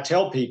that's what I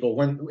tell people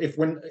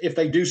if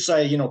they do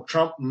say,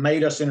 Trump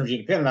made us energy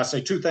independent, I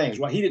say two things.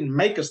 Well, he didn't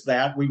make us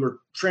that. We were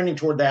trending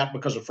toward that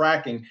because of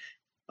fracking.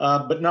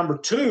 But number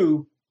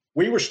two,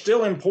 we were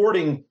still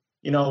importing,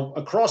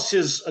 across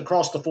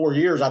the 4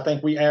 years, I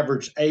think we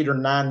averaged 8 or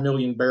 9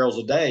 million barrels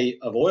a day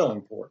of oil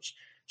imports.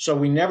 So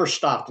we never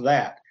stopped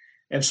that.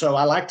 And so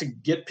I like to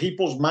get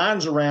people's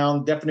minds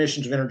around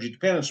definitions of energy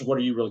dependence and what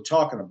are you really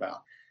talking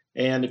about?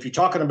 And if you're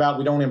talking about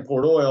we don't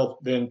import oil,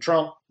 then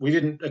we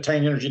didn't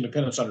attain energy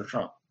independence under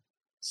Trump.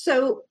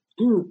 So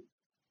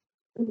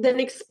then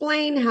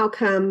explain how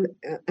come,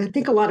 I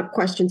think a lot of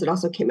questions that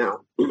also came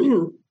out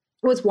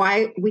was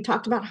why we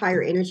talked about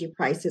higher energy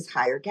prices,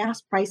 higher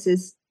gas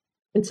prices.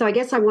 And so I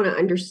guess I want to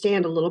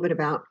understand a little bit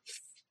about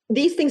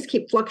these things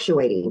keep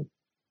fluctuating.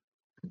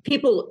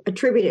 People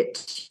attribute it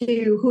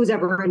to who's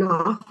ever in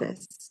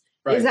office.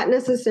 Right. Is that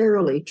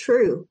necessarily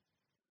true?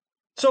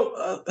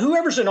 So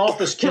whoever's in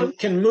office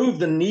can move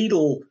the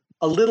needle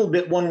a little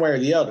bit one way or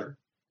the other.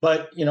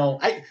 But,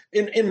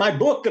 in my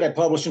book that I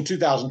published in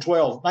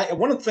 2012,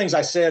 one of the things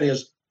I said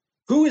is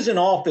who is in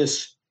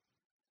office,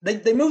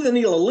 they move the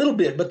needle a little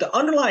bit, but the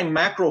underlying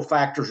macro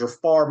factors are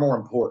far more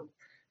important.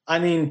 I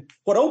mean,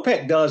 what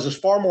OPEC does is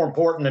far more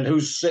important than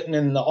who's sitting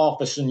in the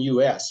office in the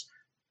U.S.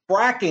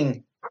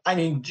 Fracking,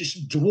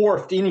 just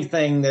dwarfed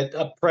anything that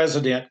a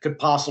president could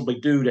possibly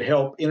do to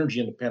help energy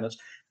independence.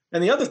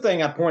 And the other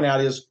thing I point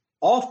out is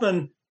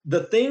often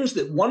the things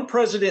that one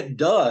president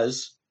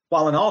does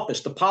while in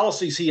office, the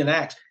policies he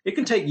enacts, it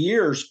can take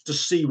years to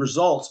see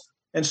results.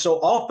 And so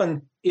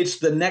often it's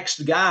the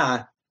next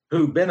guy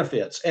who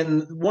benefits.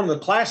 And one of the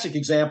classic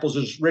examples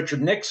is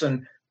Richard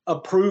Nixon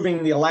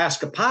approving the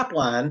Alaska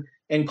pipeline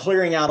and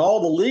clearing out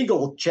all the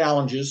legal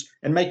challenges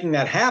and making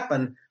that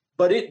happen.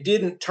 But it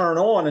didn't turn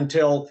on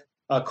until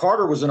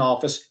Carter was in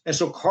office. And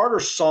so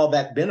Carter saw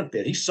that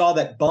benefit. He saw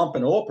that bump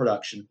in oil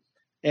production.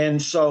 And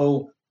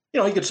so,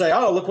 he could say,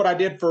 oh, look what I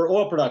did for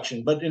oil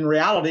production. But in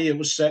reality, it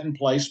was set in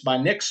place by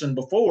Nixon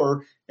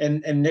before,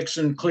 and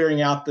Nixon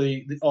clearing out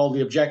all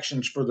the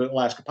objections for the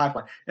Alaska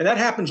pipeline. And that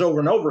happens over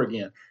and over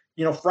again.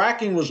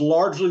 Fracking was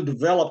largely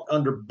developed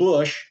under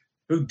Bush,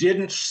 who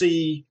didn't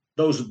see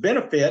those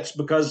benefits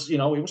because, it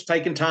was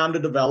taking time to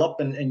develop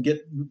and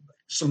get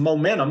some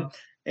momentum.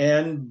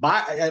 And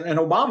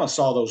Obama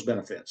saw those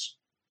benefits.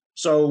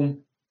 So,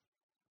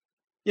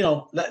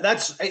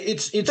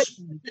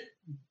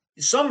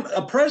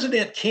 a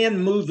president can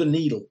move the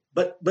needle,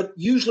 but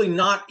usually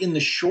not in the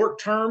short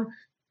term,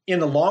 in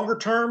the longer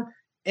term.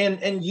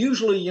 And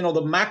usually,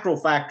 the macro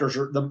factors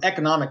or the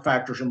economic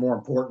factors are more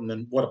important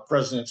than what a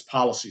president's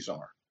policies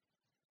are.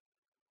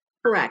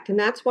 Correct. And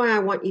that's why I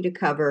want you to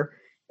cover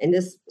in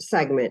this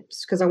segment,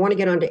 because I want to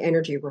get onto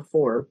energy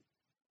reform.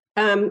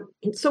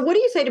 So what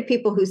do you say to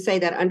people who say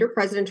that under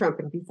President Trump,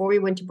 and before we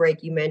went to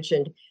break, you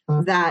mentioned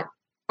that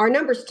our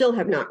numbers still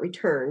have not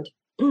returned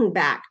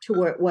back to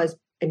where it was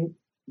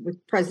with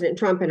President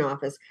Trump in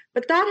office,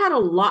 but that had a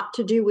lot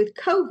to do with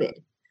COVID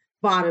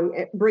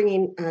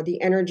bringing the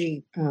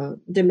energy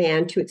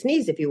demand to its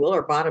knees, if you will,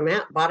 or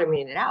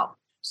bottoming it out.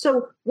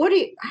 So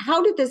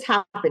how did this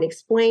happen?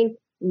 Explain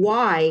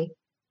why,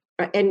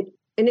 and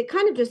it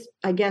kind of just,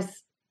 I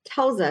guess,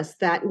 tells us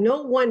that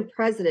no one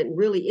president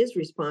really is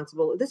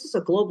responsible. This is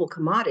a global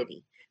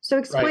commodity. So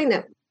explain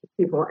that to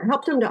people,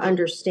 help them to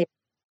understand.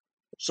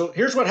 So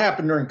here's what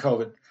happened during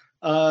COVID.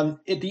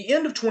 At the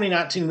end of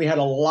 2019, we had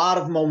a lot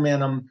of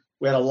momentum.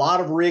 We had a lot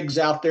of rigs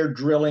out there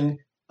drilling.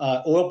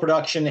 Oil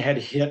production had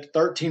hit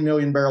 13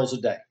 million barrels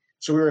a day.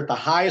 So we were at the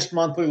highest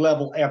monthly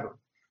level ever.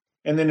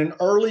 And then in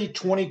early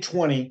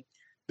 2020,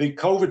 the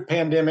COVID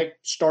pandemic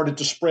started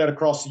to spread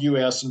across the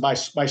U.S. And by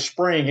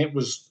spring, it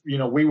was,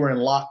 we were in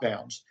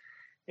lockdowns.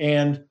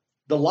 And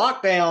the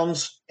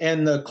lockdowns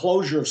and the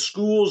closure of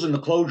schools and the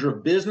closure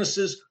of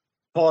businesses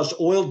caused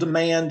oil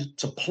demand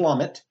to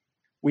plummet.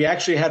 We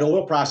actually had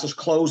oil prices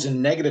close in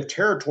negative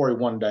territory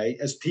one day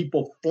as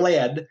people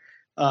fled.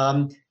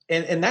 And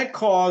that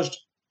caused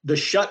the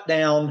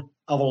shutdown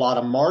of a lot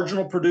of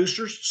marginal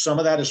producers. Some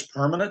of that is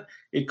permanent.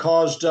 It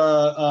caused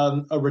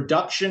a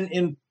reduction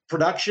in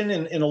production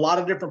in a lot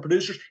of different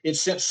producers. It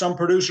sent some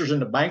producers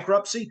into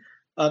bankruptcy.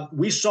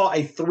 We saw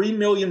a 3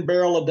 million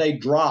barrel a day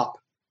drop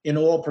in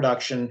oil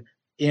production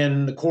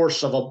in the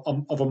course of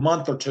a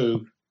month or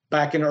two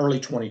back in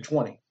early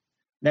 2020.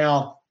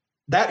 Now,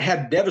 that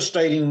had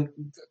devastating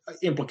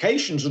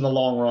implications in the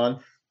long run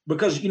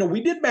because,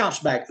 we did bounce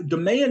back.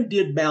 Demand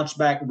did bounce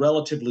back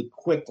relatively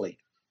quickly.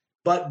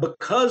 But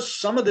because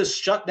some of the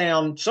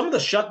shutdown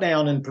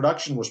in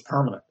production was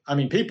permanent. I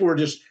mean, people were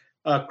just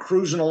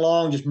cruising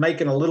along, just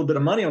making a little bit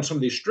of money on some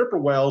of these stripper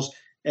wells.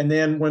 And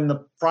then when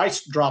the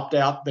price dropped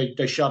out,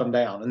 they shut them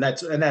down. And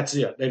that's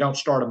it. They don't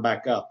start them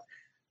back up.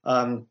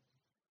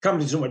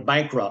 Companies that went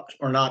bankrupt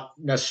are not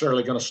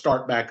necessarily going to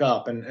start back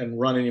up and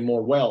run any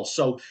more wells.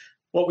 So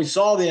what we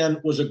saw then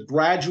was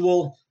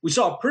we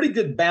saw a pretty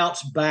good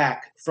bounce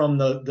back from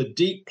the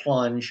deep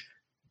plunge,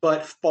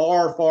 but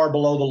far, far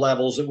below the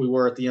levels that we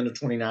were at the end of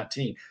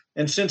 2019.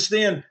 And since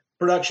then,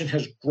 production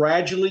has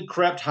gradually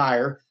crept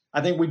higher.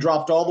 I think we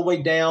dropped all the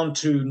way down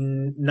to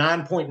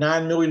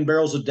 9.9 million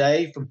barrels a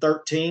day from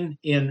 13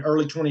 in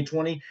early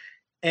 2020.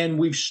 And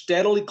we've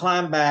steadily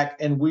climbed back,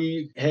 and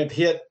we have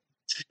hit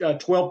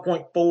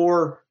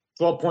 12.4,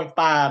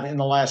 12.5 in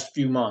the last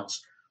few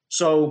months.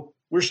 So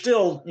we're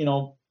still,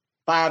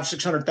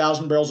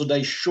 600,000 barrels a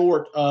day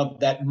short of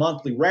that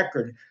monthly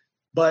record.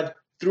 But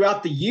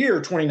throughout the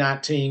year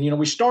 2019,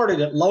 we started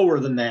at lower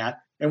than that,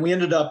 and we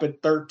ended up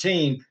at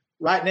 13.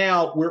 Right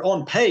now, we're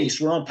on pace.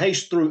 We're on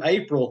pace through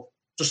April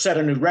to set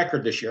a new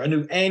record this year, a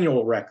new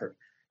annual record.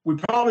 We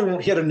probably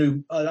won't hit a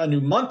new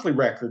monthly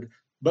record,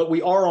 but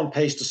we are on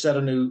pace to set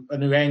a new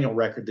annual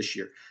record this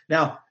year.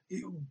 Now,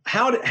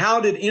 how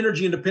did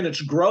energy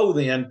independence grow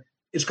then?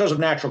 It's because of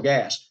natural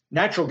gas.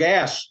 Natural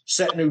gas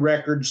set new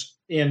records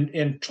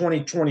in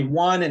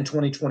 2021 and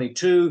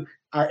 2022.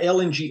 Our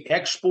LNG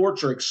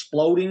exports are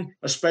exploding,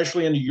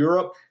 especially into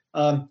Europe.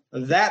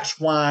 That's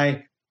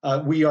why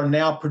we are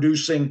now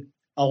producing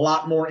a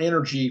lot more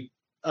energy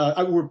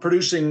we're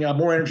producing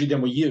more energy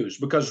than we use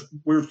because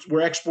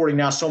we're exporting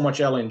now so much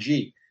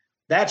LNG.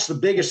 That's the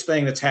biggest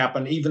thing that's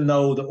happened, even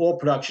though the oil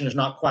production is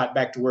not quite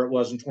back to where it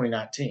was in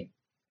 2019.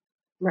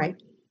 Right,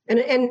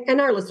 and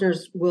our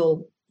listeners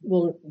will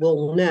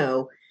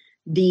know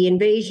the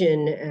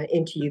invasion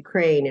into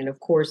Ukraine, and of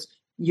course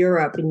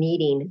Europe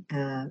needing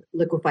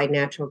liquefied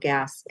natural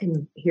gas,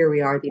 and here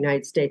we are, the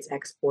United States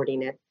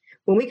exporting it.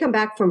 When we come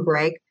back from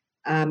break,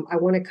 I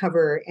want to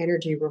cover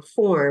energy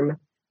reform,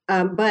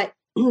 but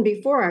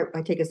before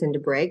I take us into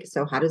break,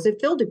 so how does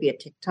it feel to be a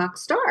TikTok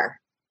star?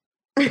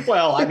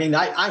 Well, I mean,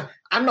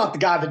 I'm not the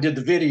guy that did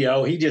the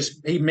video.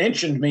 He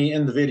mentioned me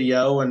in the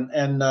video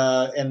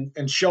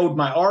and showed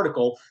my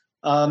article.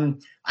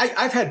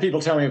 I've had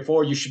people tell me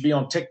before you should be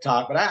on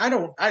TikTok, but I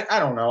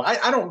don't know.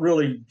 I don't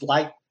really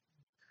like.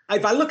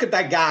 If I look at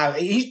that guy,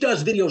 he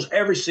does videos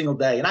every single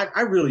day, and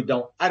I really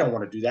don't. I don't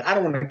want to do that. I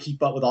don't want to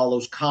keep up with all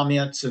those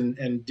comments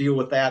and deal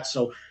with that.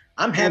 So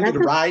I'm happy to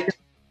write.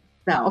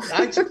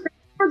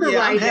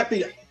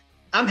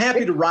 I'm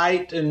happy to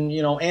write and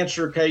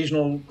answer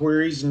occasional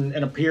queries and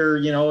appear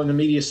in the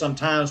media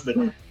sometimes, but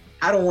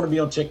I don't want to be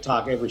on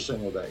TikTok every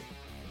single day.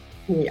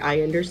 Yeah,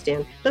 I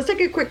understand. Let's take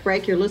a quick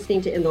break. You're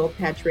listening to In the Oil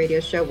Patch Radio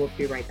Show. We'll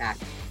be right back.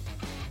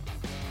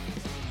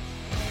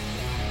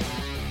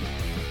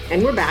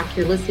 And we're back.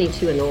 You're listening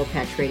to In the Oil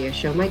Patch Radio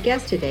Show. My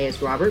guest today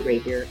is Robert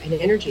Rapier, an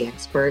energy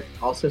expert,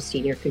 also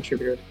senior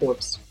contributor to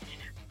Forbes.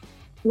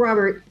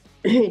 Robert,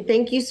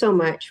 thank you so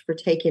much for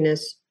taking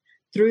us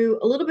through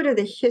a little bit of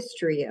the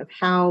history of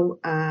how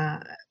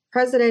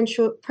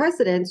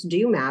presidents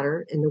do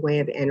matter in the way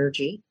of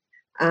energy.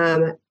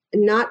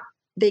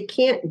 They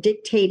can't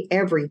dictate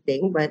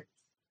everything, but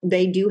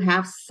they do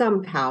have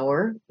some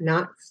power,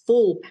 not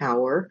full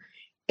power.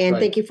 And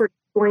Thank you for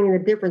explaining the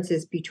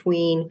differences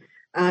between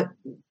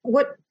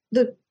what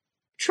the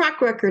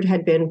track record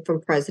had been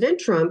from President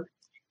Trump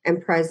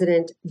and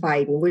President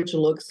Biden, which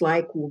looks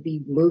like we'll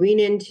be moving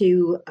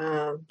into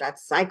that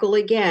cycle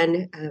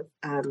again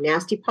of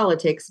nasty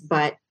politics,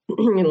 but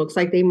it looks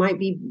like they might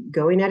be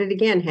going at it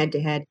again head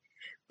to head.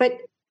 But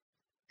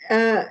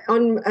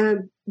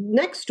on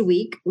next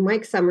week,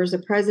 Mike Summers, the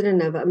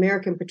president of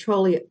American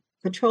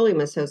Petroleum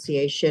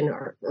Association,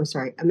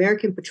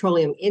 American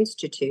Petroleum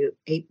Institute,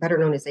 better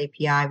known as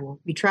API, will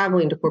be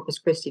traveling to Corpus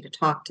Christi to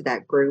talk to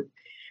that group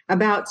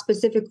about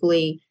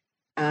specifically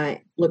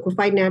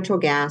liquefied natural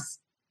gas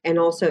and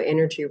also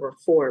energy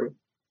reform.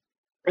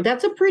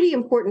 That's a pretty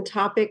important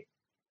topic.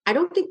 I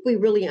don't think we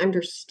really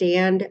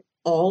understand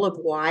all of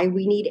why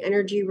we need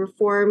energy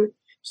reform.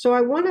 So I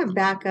want to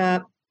back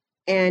up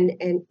and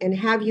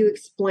have you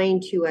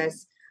explain to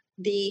us.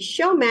 The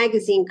SHALE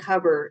magazine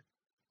cover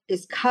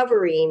is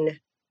covering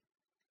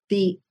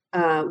the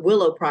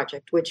Willow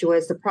project, which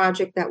was the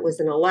project that was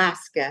in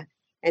Alaska.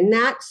 And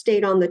that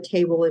stayed on the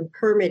table in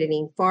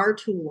permitting far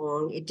too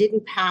long. It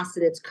didn't pass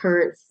in its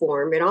current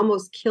form. It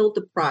almost killed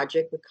the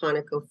project with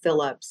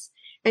ConocoPhillips.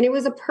 And it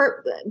was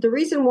the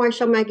reason why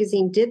SHALE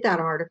magazine did that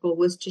article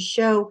was to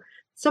show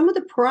some of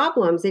the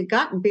problems. It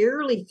got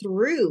barely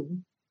through.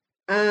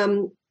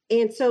 And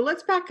so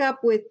let's start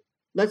with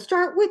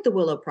the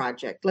Willow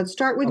project. Let's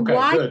start with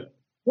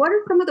what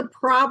are some of the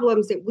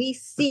problems that we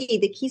see,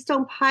 the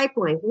Keystone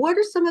Pipeline? What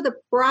are some of the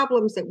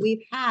problems that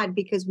we've had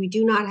because we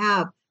do not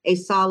have a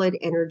solid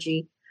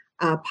energy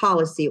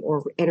policy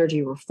or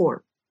energy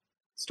reform?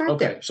 Start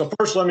there. So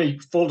first,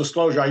 full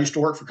disclosure, I used to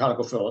work for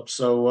ConocoPhillips,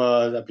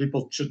 so that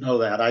people should know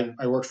that.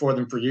 I worked for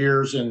them for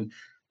years in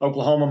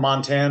Oklahoma,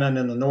 Montana, and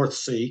in the North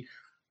Sea.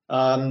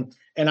 And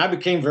I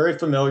became very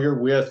familiar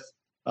with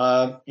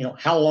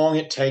how long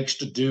it takes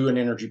to do an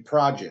energy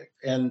project.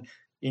 And,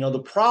 the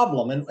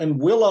problem, and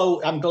Willow,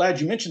 I'm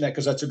glad you mentioned that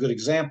because that's a good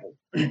example.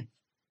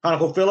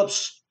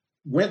 ConocoPhillips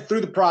went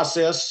through the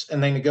process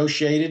and they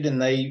negotiated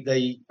and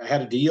they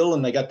had a deal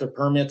and they got their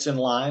permits in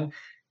line.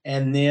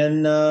 And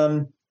then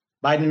Biden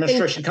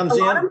administration comes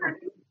in.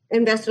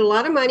 Invested a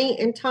lot of money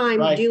and time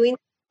doing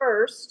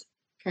first.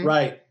 Okay.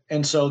 Right.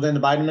 And so then the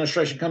Biden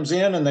administration comes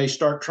in and they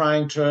start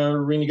trying to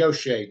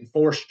renegotiate and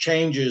force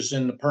changes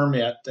in the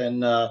permit.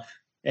 And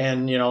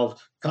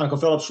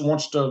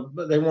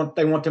ConocoPhillips they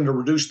want them to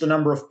reduce the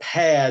number of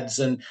pads.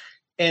 And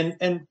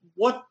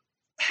what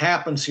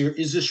happens here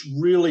is this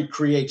really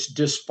creates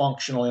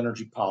dysfunctional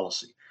energy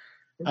policy.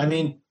 Mm-hmm. I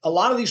mean, a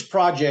lot of these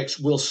projects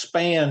will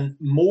span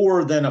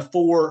more than a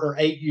 4 or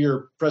 8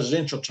 year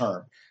presidential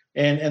term.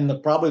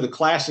 And probably the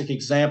classic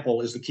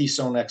example is the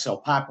Keystone XL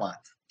pipeline.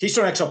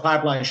 Keystone XL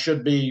pipeline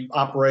should be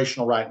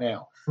operational right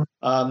now.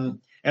 And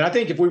I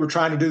think if we were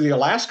trying to do the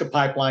Alaska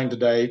pipeline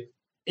today,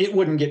 it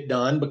wouldn't get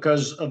done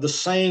because of the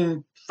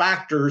same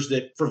factors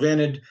that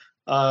prevented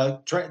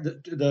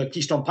the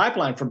Keystone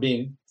pipeline from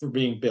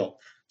being built.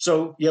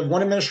 So you have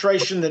one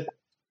administration that.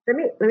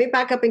 Let me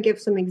back up and give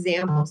some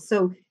examples.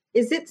 So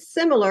is it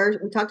similar?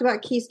 We talked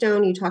about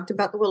Keystone. You talked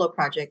about the Willow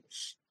project.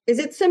 Is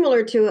it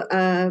similar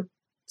to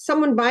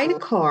someone buying a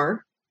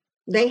car?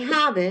 They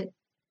have it.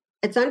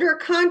 It's under a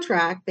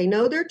contract. They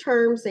know their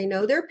terms. They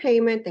know their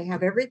payment. They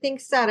have everything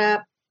set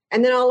up.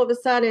 And then all of a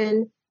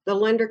sudden, the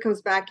lender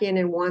comes back in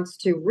and wants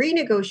to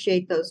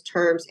renegotiate those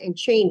terms and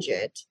change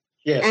it.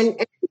 Yes.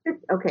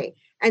 Okay.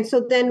 And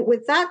so then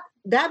with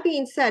that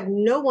being said,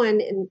 no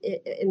one in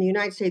the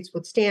United States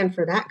would stand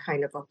for that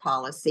kind of a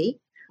policy.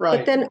 Right.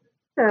 But then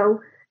also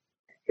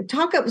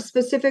talk up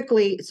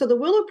specifically. So the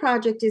Willow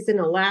Project is in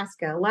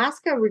Alaska.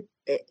 Alaska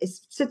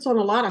sits on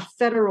a lot of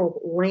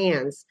federal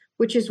lands,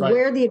 which is right.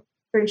 where the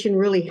administration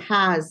really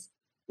has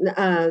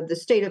the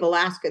state of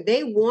Alaska.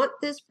 They want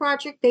this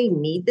project. They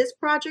need this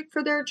project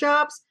for their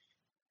jobs.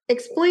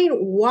 Explain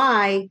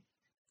why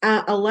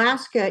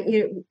Alaska,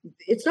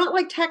 it's not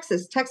like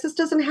Texas. Texas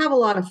doesn't have a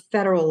lot of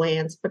federal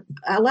lands, but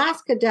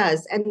Alaska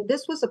does. And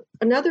this was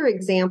another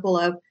example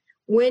of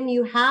when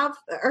you have,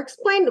 or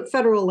explain the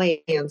federal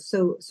lands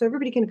so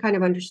everybody can kind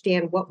of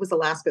understand what was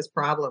Alaska's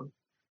problem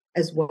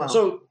as well.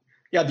 So,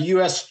 yeah, the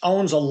U.S.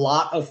 owns a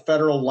lot of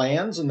federal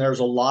lands, and there's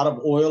a lot of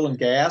oil and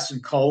gas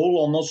and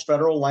coal on those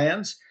federal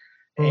lands.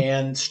 Mm-hmm.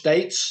 And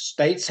states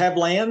have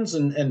lands,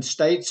 and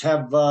states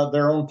have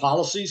their own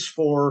policies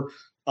for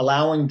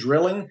allowing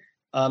drilling.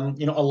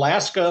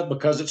 Alaska,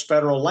 because it's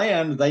federal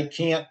land, they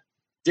can't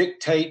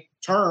dictate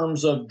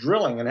terms of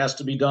drilling. It has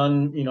to be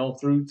done,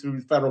 through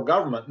the federal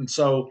government. And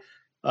so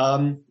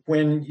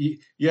when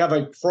you have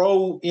a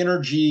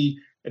pro-energy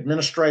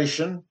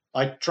administration,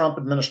 like Trump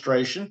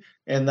administration,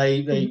 and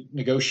they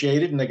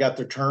negotiated and they got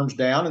their terms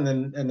down,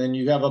 and then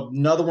you have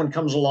another one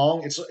comes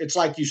along. It's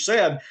like you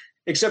said,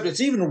 except it's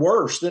even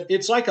worse.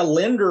 It's like a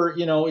lender,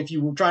 if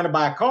you were trying to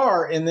buy a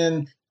car, and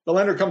then the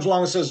lender comes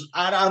along and says,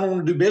 I don't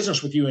want to do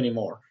business with you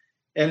anymore.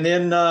 And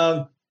then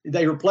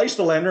they replace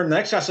the lender, and the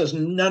next guy says,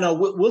 no,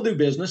 we'll do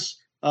business.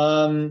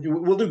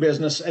 We'll do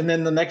business. And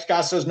then the next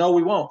guy says, no,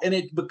 we won't. And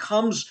it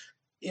becomes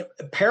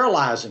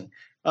paralyzing.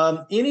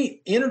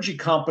 Any energy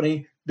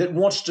company that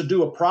wants to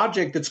do a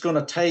project that's going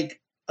to take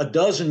a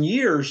dozen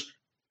years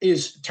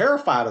is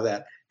terrified of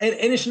that. And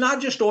it's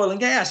not just oil and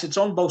gas. It's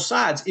on both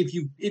sides. If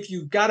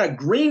you've got a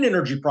green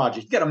energy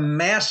project, you've got a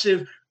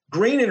massive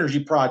green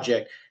energy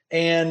project.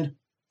 And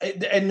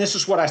this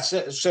is what I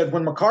said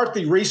when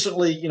McCarthy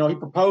recently, he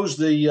proposed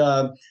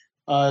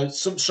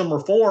some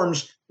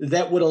reforms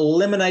that would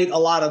eliminate a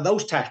lot of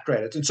those tax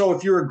credits. And so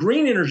if you're a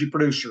green energy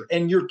producer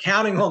and you're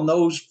counting on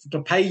those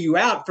to pay you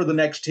out for the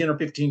next 10 or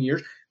 15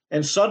 years,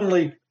 and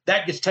suddenly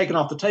that gets taken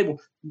off the table,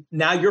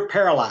 now you're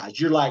paralyzed.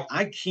 You're like,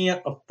 I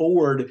can't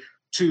afford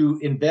to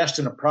invest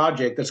in a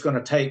project that's going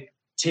to take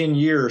 10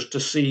 years to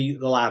see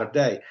the light of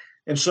day.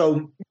 And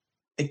so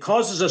it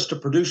causes us to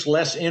produce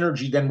less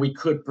energy than we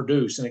could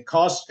produce. And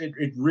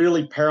it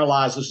really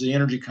paralyzes the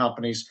energy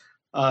companies.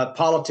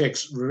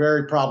 Politics,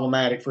 very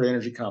problematic for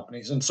energy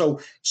companies. And so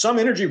some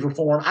energy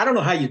reform, I don't know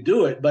how you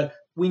do it, but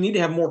we need to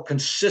have more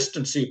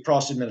consistency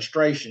across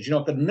administrations.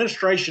 If the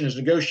administration has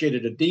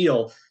negotiated a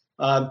deal,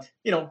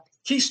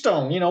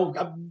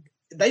 Keystone,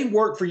 they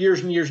worked for years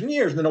and years and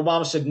years. And then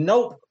Obama said,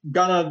 nope,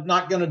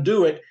 not gonna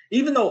do it.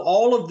 Even though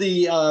all of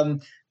the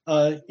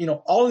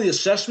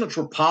assessments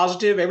were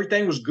positive,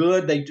 everything was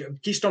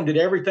good. Keystone did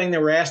everything they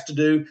were asked to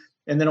do.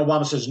 And then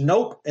Obama says,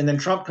 nope. And then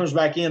Trump comes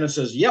back in and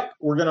says, yep,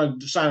 we're going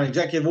to sign an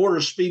executive order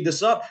to speed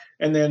this up.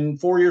 And then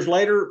 4 years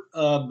later,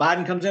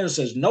 Biden comes in and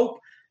says, nope.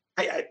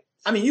 I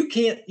mean, you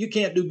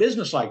can't do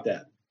business like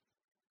that.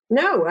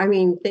 No,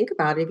 think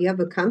about it. If you have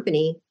a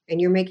company and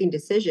you're making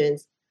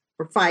decisions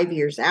for 5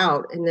 years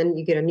out, and then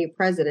you get a new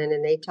president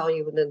and they tell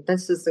you that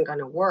this isn't going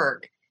to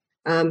work.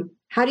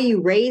 How do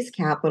you raise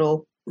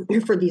capital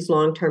for these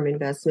long-term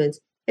investments?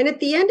 And at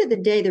the end of the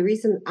day, the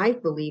reason I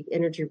believe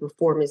energy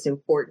reform is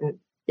important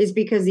is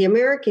because the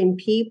American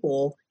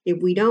people,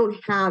 if we don't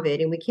have it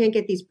and we can't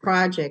get these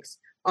projects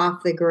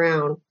off the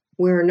ground,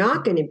 we're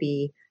not going to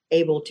be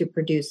able to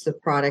produce the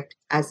product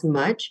as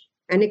much.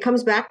 And it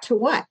comes back to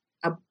what?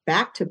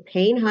 Back to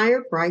paying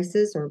higher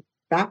prices or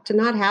back to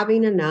not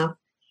having enough.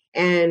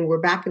 And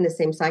we're back in the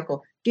same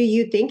cycle. Do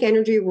you think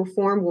energy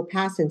reform will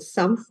pass in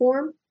some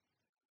form?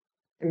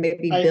 And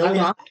maybe build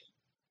off?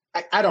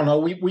 I don't know.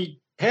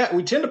 We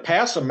tend to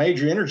pass a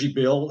major energy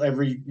bill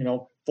every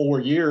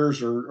 4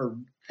 years or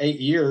 8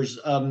 years.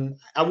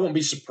 I won't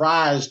be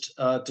surprised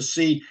to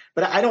see,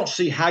 but I don't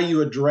see how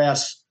you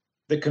address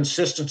the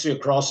consistency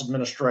across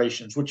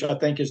administrations, which I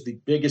think is the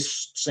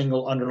biggest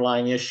single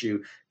underlying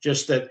issue.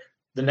 Just that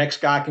the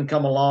next guy can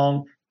come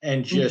along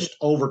and just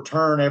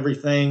overturn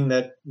everything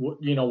that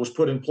was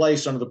put in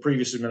place under the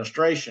previous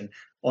administration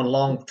on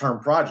long-term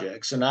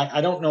projects, and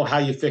I don't know how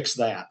you fix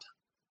that.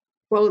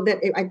 Well,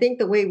 I think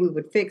the way we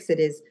would fix it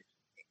is,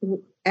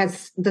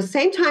 at the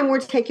same time we're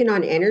taking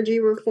on energy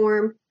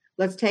reform,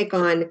 let's take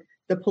on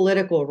the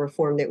political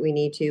reform that we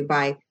need to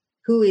by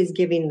who is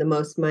giving the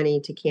most money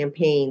to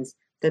campaigns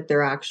that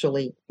they're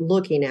actually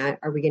looking at.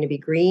 Are we going to be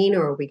green,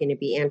 or are we going to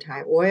be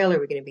anti-oil? Are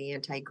we going to be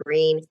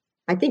anti-green?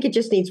 I think it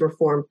just needs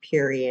reform,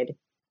 period.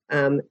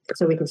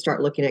 So we can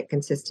start looking at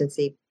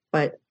consistency,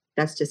 but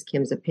that's just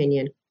Kim's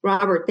opinion.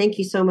 Robert, thank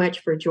you so much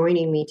for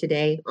joining me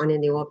today on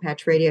In the Oil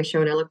Patch Radio Show.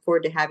 And I look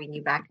forward to having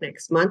you back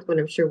next month when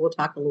I'm sure we'll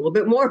talk a little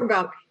bit more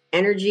about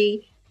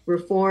energy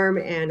reform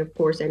and, of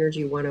course,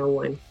 Energy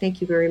 101.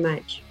 Thank you very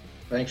much.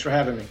 Thanks for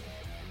having me.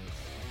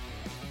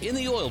 In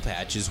the Oil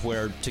Patch is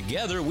where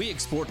together we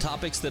explore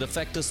topics that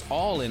affect us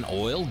all in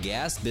oil,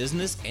 gas,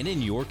 business, and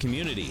in your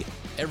community.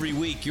 Every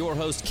week, your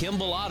host Kim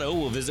Bellotto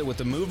will visit with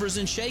the movers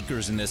and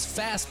shakers in this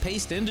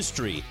fast-paced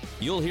industry.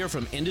 You'll hear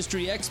from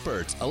industry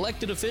experts,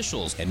 elected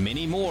officials, and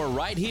many more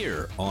right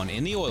here on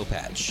In the Oil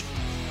Patch.